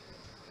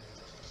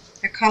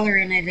 They're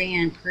coloring it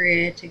in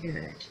pretty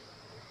good.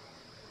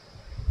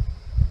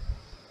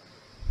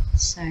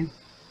 So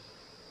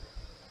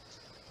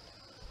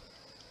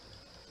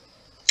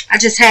I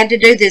just had to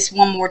do this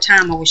one more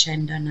time. I wish I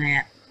hadn't done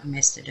that. I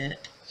messed it up.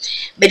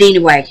 But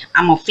anyway,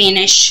 I'm going to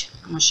finish.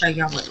 I'm going to show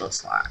y'all what it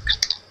looks like.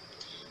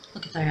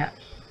 Look at that.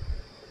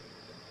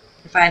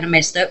 If I had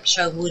messed up,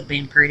 sure would have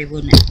been pretty,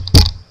 wouldn't it?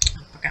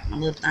 I got my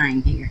little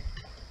thing here.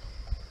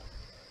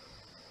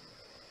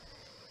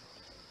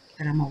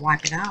 But I'm going to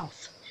wipe it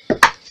off.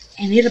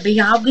 And it'll be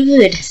all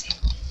good.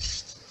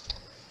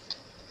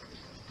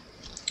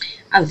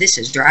 Oh, this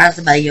is dry as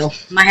a bell.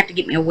 Might have to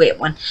get me a wet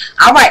one.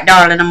 Alright,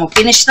 darling, I'm going to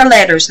finish the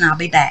letters and I'll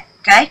be back,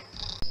 okay?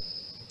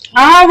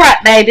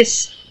 Alright,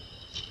 babies.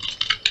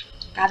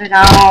 Got it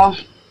all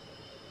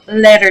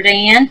lettered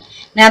in.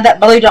 Now that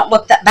blue don't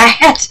look that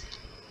bad.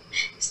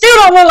 Still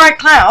don't look like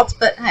clouds,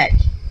 but hey.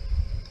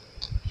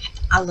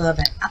 I love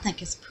it. I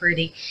think it's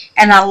pretty.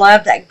 And I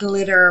love that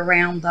glitter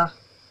around the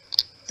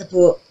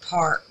book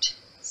part.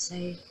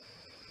 See?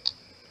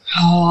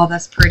 Oh,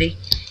 that's pretty.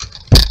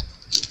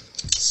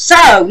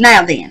 So,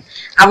 now then.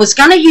 I was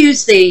going to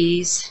use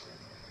these.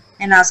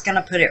 And I was going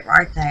to put it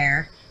right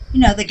there. You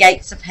know, the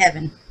gates of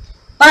heaven.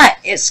 But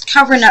it's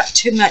covering up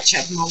too much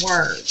of my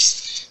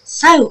words.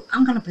 So,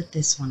 I'm going to put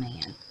this one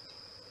in.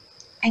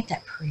 Ain't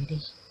that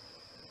pretty?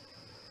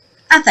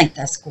 I think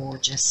that's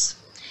gorgeous.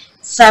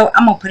 So,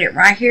 I'm going to put it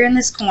right here in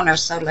this corner.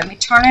 So, let me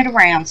turn it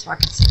around so I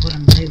can see what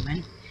I'm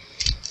doing.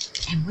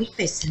 And we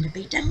fixing to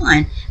be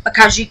done.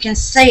 Because you can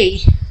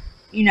see,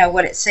 you know,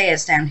 what it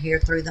says down here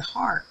through the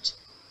heart.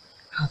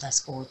 Oh, that's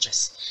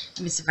gorgeous.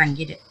 Let me see if I can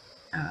get it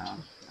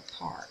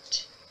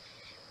apart.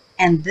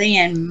 And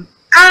then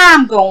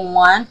I'm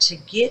going to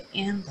get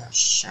in the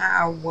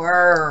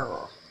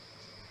shower.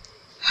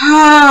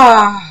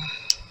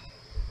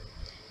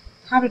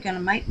 Probably going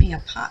to make me a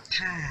pot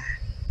pie.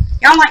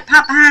 Y'all like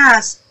pot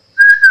pies?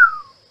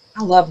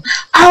 I love them.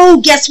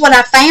 Oh, guess what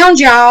I found,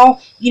 y'all?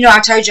 You know,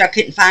 I told you I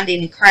couldn't find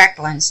any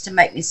cracklings to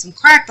make me some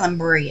crackling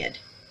bread.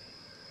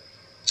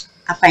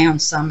 I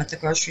found some at the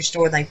grocery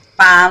store. They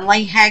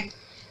finally had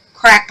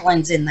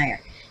cracklings in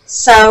there.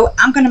 So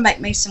I'm going to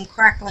make me some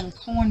crackling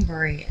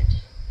cornbread.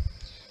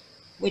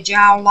 Would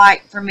y'all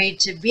like for me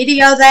to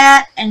video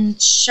that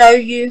and show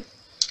you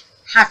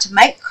how to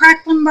make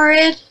crackling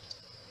bread?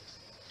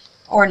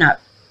 Or no?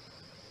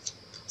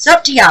 It's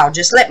up to y'all.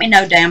 Just let me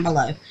know down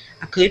below.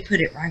 I could put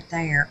it right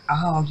there.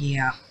 Oh,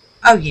 yeah.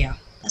 Oh, yeah.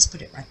 Let's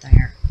put it right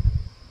there.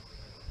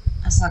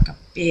 That's like a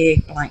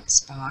big blank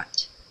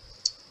spot.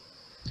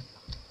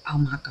 Oh,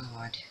 my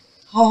God.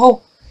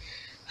 Oh.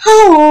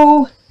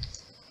 Oh.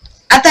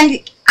 I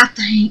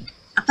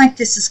think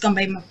this is going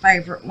to be my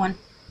favorite one.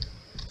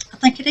 I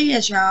think it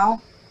is,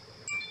 y'all.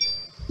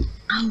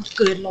 Oh,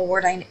 good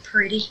Lord. Ain't it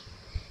pretty?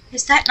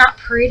 Is that not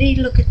pretty?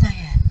 Look at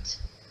that.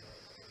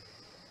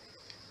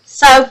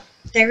 So,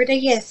 there it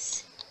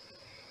is.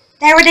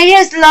 There it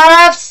is,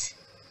 loves.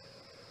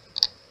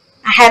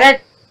 I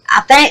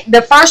think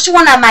the first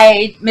one I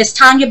made, Miss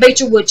Tanya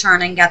Beecher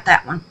Woodturning got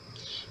that one.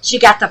 She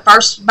got the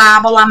first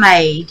Bible I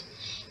made.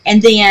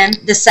 And then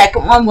the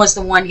second one was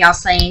the one y'all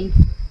seen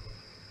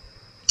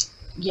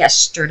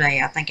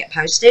yesterday. I think it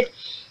posted.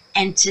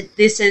 And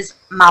this is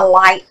my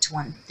light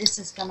one. This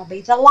is going to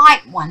be the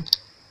light one.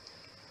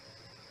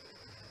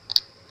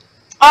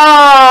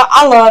 Oh,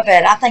 I love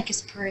it. I think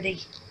it's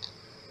pretty.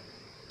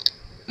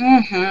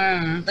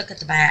 Look at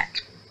the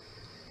back.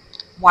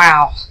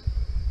 Wow.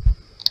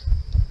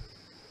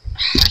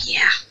 Oh,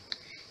 yeah.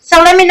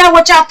 So let me know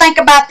what y'all think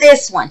about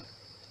this one.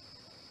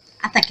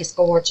 I think it's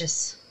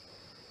gorgeous.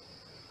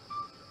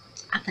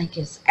 I think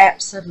it's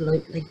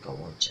absolutely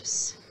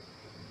gorgeous.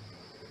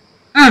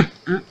 All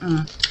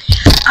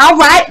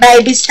right,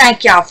 babies.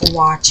 Thank y'all for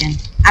watching.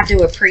 I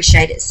do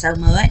appreciate it so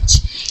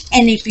much.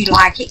 And if you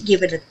like it,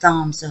 give it a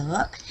thumbs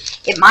up.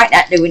 It might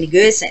not do any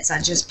good since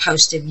I just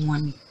posted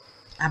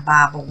a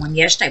Bible one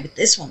yesterday. But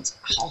this one's,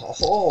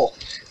 oh,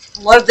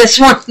 I love this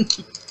one.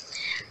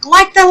 I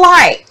like the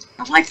light.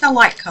 I like the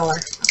light color.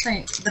 I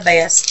think it's the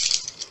best.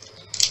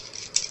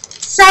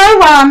 So,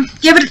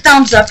 give it a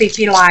thumbs up if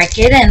you like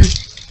it.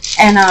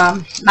 And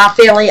my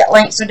affiliate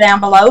links are down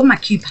below. My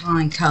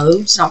coupon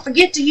codes. Don't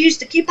forget to use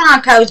the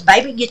coupon codes,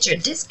 baby. Get your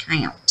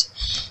discount.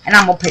 And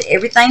I'm going to put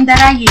everything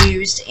that I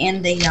used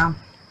in the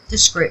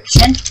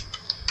description.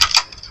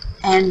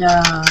 And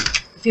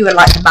if you would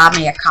like to buy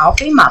me a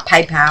coffee, my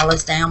PayPal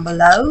is down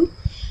below.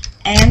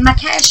 And my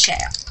Cash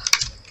App.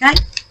 Okay?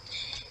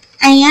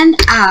 And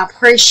I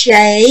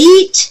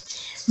appreciate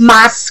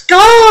my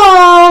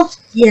skull.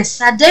 Yes,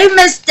 I do,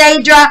 Miss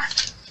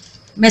Deidre.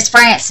 Miss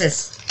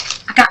Francis.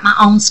 I got my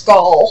own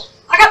skull.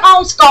 I got my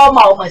own skull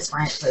mold, Miss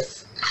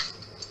Francis.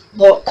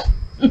 Look.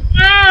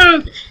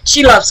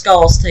 She loves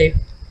skulls, too.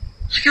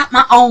 I got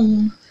my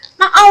own.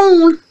 My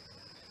own.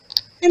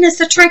 And it's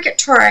a trinket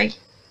tray.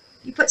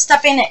 You put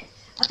stuff in it.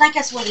 I think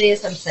that's what it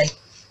is. Let me see.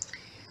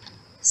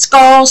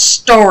 Skull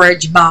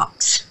storage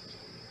box.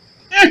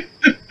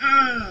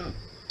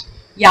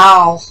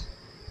 Y'all.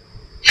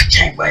 I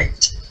can't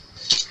wait.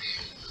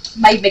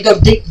 Made me go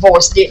deep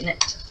voice, didn't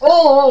it?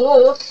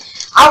 Oh.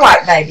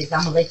 Alright, babies.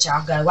 I'm going to let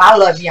y'all go. I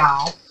love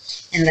y'all.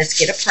 And let's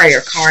get a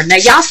prayer card. Now,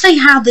 y'all see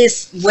how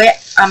this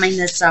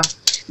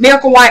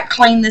Miracle Wipe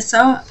cleaned this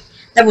up?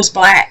 That was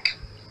black.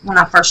 When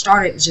I first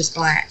started, it was just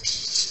black.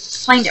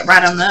 Cleaned it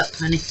right on up,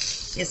 honey.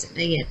 Yes, it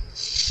did.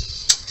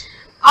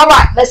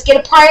 Alright, let's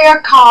get a prayer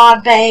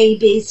card,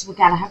 babies. We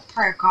got to have a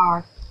prayer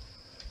card.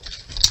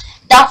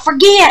 Don't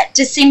forget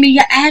to send me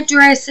your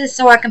addresses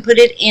so I can put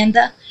it in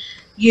the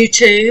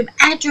YouTube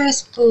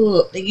address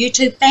book. The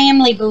YouTube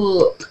family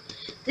book.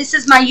 This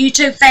is my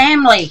YouTube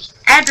family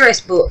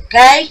address book,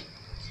 okay?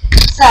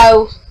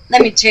 So,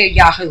 let me tell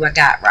y'all who I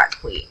got right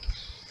quick.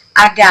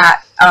 I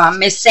got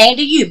Miss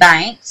Sandy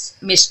Eubanks,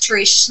 Miss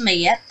Trish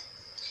Smith,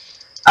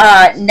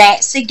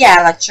 Nancy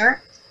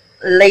Gallagher,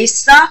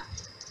 Lisa,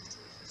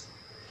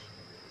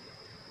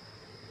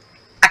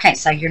 I can't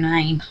say your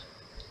name,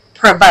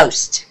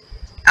 Provost.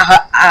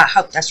 I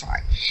hope that's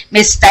right.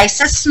 Miss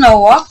Stacey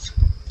Snorf,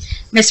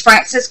 Miss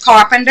Frances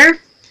Carpenter,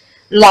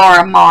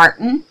 Laura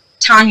Martin,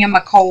 Tanya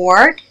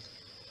McCord,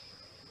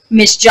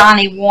 Miss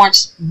Johnny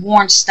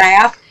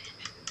Warnstaff.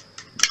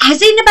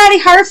 Has anybody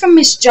heard from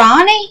Miss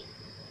Johnny?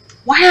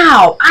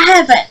 Wow, I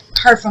haven't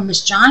heard from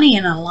Miss Johnny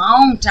in a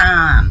long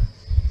time.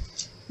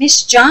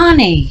 Miss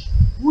Johnny.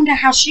 I wonder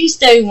how she's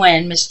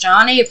doing. Miss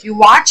Johnny, if you're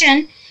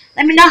watching,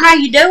 let me know how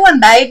you doing,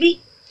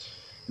 baby.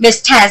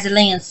 Miss Tazzy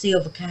Lynn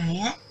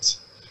Silvercat.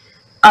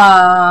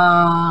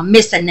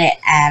 Miss Annette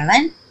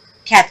Allen.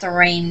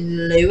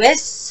 Catherine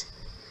Lewis.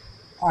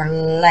 Or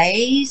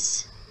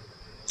Lays.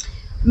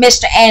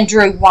 Mr.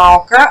 Andrew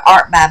Walker.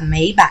 Art by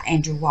Me by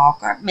Andrew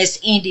Walker. Miss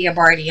India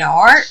Brady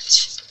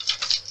Art.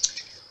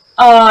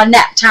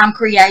 Naptime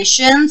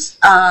Creations.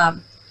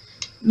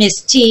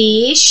 Miss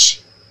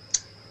Tish.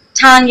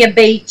 Tanya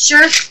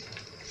Beecher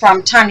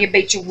from Tanya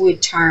Beecher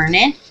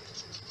Woodturning.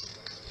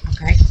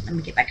 Okay, let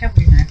me get back up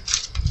here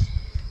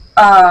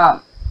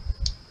now.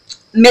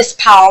 Miss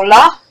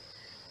Paula.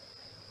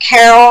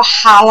 Carol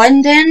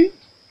Hollenden.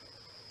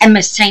 And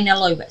Miss Tina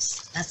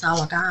Lewis. That's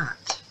all I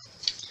got.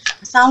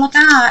 That's all I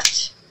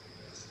got.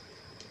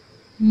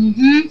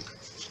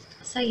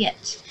 See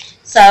it.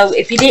 So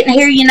if you didn't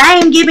hear your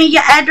name, give me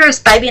your address,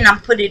 baby, and I'm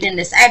put it in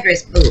this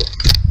address book.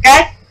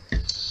 Okay?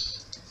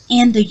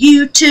 In the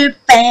YouTube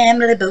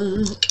family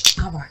book.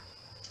 Alright.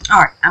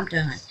 Alright, I'm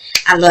done.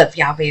 I love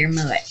y'all very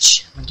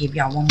much. I'm gonna give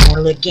y'all one more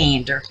little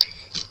gander.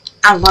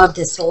 I love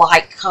this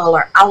light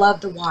color. I love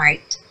the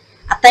white.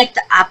 I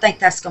think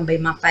that's gonna be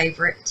my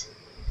favorite.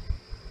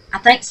 I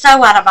think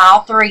so out of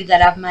all three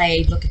that I've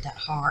made. Look at that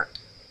heart.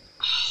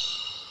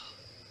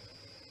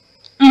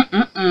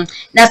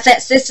 Now,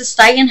 since this is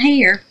staying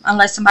here,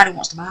 unless somebody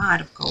wants to buy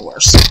it, of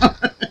course,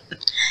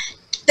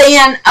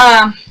 then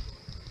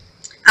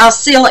I'll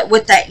seal it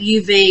with that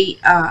UV,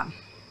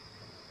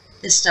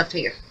 this stuff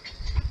here.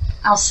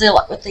 I'll seal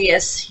it with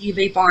this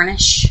UV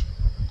varnish.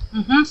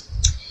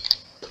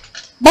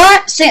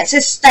 But since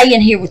it's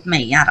staying here with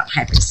me, I don't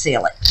have to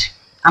seal it.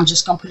 I'm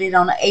just going to put it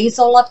on an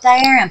easel up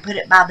there and put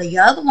it by the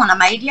other one I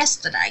made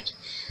yesterday.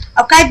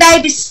 Okay,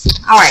 babies?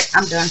 Alright,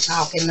 I'm done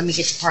talking. Let me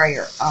get the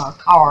prayer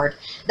card.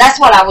 That's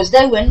what I was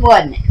doing,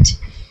 wasn't it?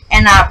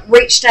 And I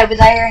reached over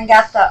there and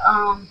got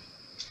the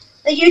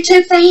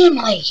YouTube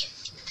family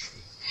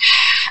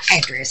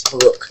address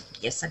book.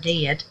 Yes, I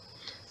did.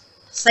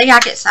 See, I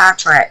get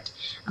sidetracked.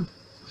 I'm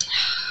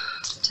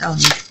telling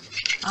you.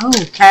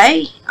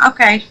 Okay,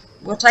 okay.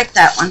 We'll take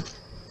that one.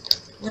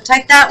 We'll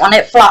take that one.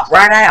 It flopped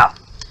right out.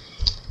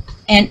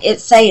 And it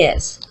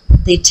says,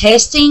 the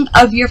testing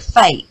of your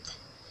faith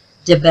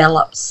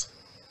develops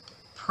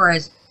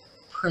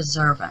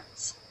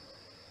perseverance.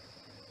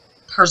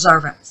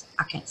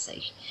 I can't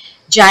see.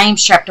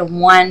 James chapter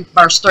 1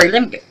 verse 3.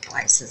 Let me get my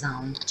glasses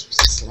on.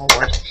 Jesus Lord.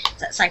 Does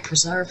that say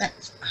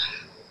perseverance?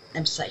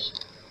 Let me see.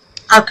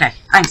 Okay.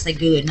 I can see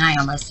good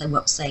now. Let's see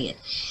what said.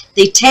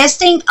 The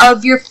testing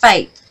of your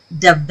faith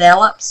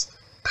develops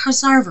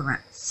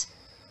perseverance.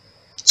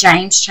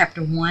 James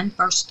chapter 1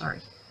 verse 3.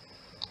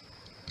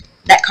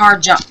 That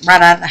card jumped right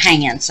out of the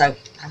hand, so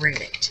I read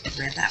it. I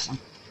read that one.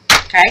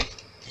 Okay?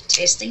 The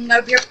testing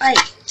of your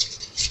faith.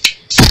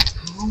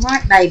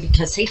 Alright, baby,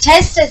 because he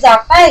tests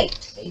our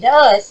faith. He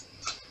does.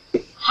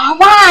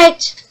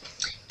 Alright.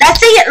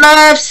 That's it,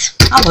 loves.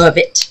 I love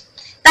it.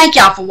 Thank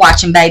y'all for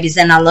watching, babies,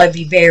 and I love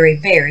you very,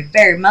 very,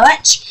 very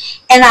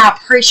much. And I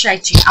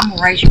appreciate you. I'm going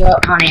to raise you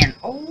up, honey. And,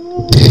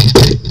 oh,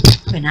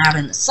 I've been out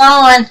in the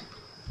sun.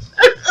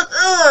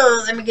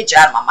 Let me get you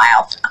out of my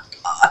mouth. Oh,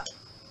 God.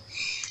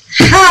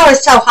 Oh,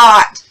 it's so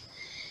hot.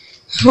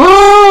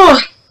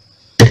 Oh,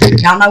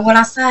 y'all know what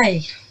I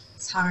say.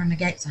 It's hotter than the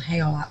gates of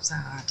hell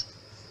outside.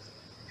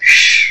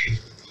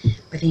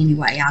 But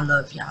anyway, I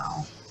love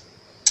y'all.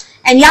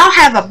 And y'all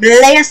have a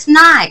blessed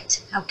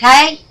night,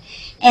 okay?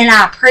 And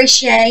I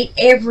appreciate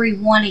every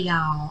one of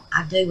y'all.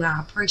 I do. I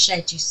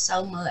appreciate you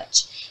so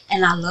much.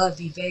 And I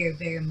love you very,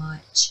 very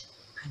much.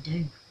 I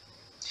do.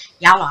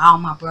 Y'all are all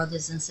my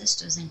brothers and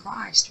sisters in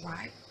Christ,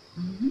 right?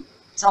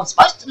 So I'm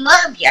supposed to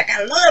love you. I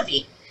gotta love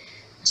you.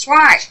 That's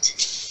right.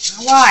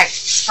 All right.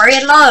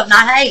 Spread love,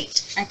 not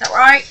hate. Ain't that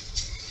right?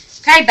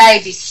 Okay,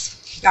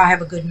 babies. Y'all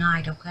have a good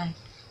night, okay?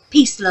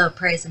 Peace, love,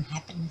 praise, and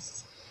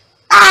happiness.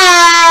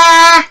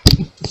 Bye!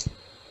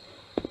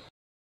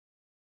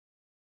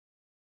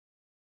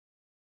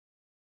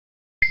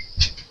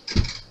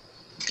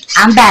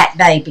 I'm back,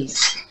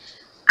 babies.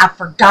 I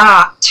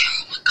forgot.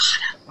 Oh, my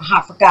God.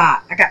 I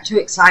forgot. I got too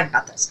excited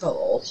about that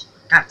school.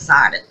 Got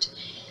excited.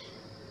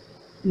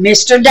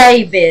 Mr.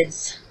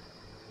 David's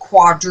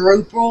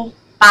quadruple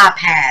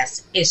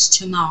bypass is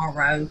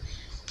tomorrow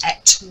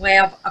at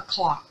 12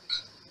 o'clock.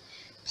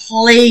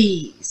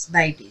 Please,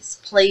 babies,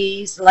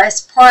 please,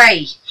 let's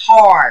pray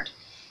hard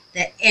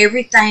that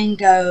everything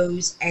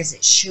goes as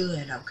it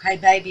should, okay,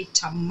 baby?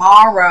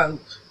 Tomorrow,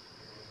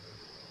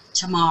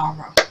 12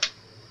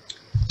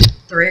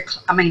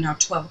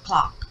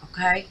 o'clock,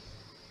 okay?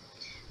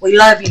 We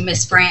love you,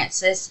 Miss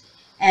Francis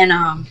and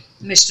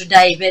Mr.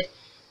 David.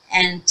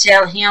 And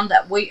tell him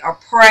that we are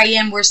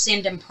praying. We're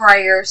sending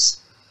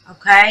prayers.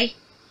 Okay?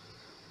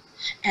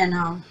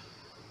 And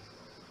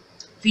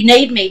if you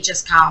need me,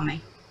 just call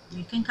me.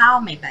 You can call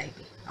me,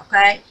 baby.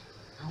 Okay?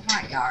 All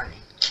right,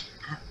 darling.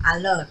 I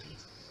love you.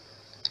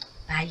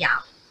 Bye,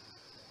 y'all.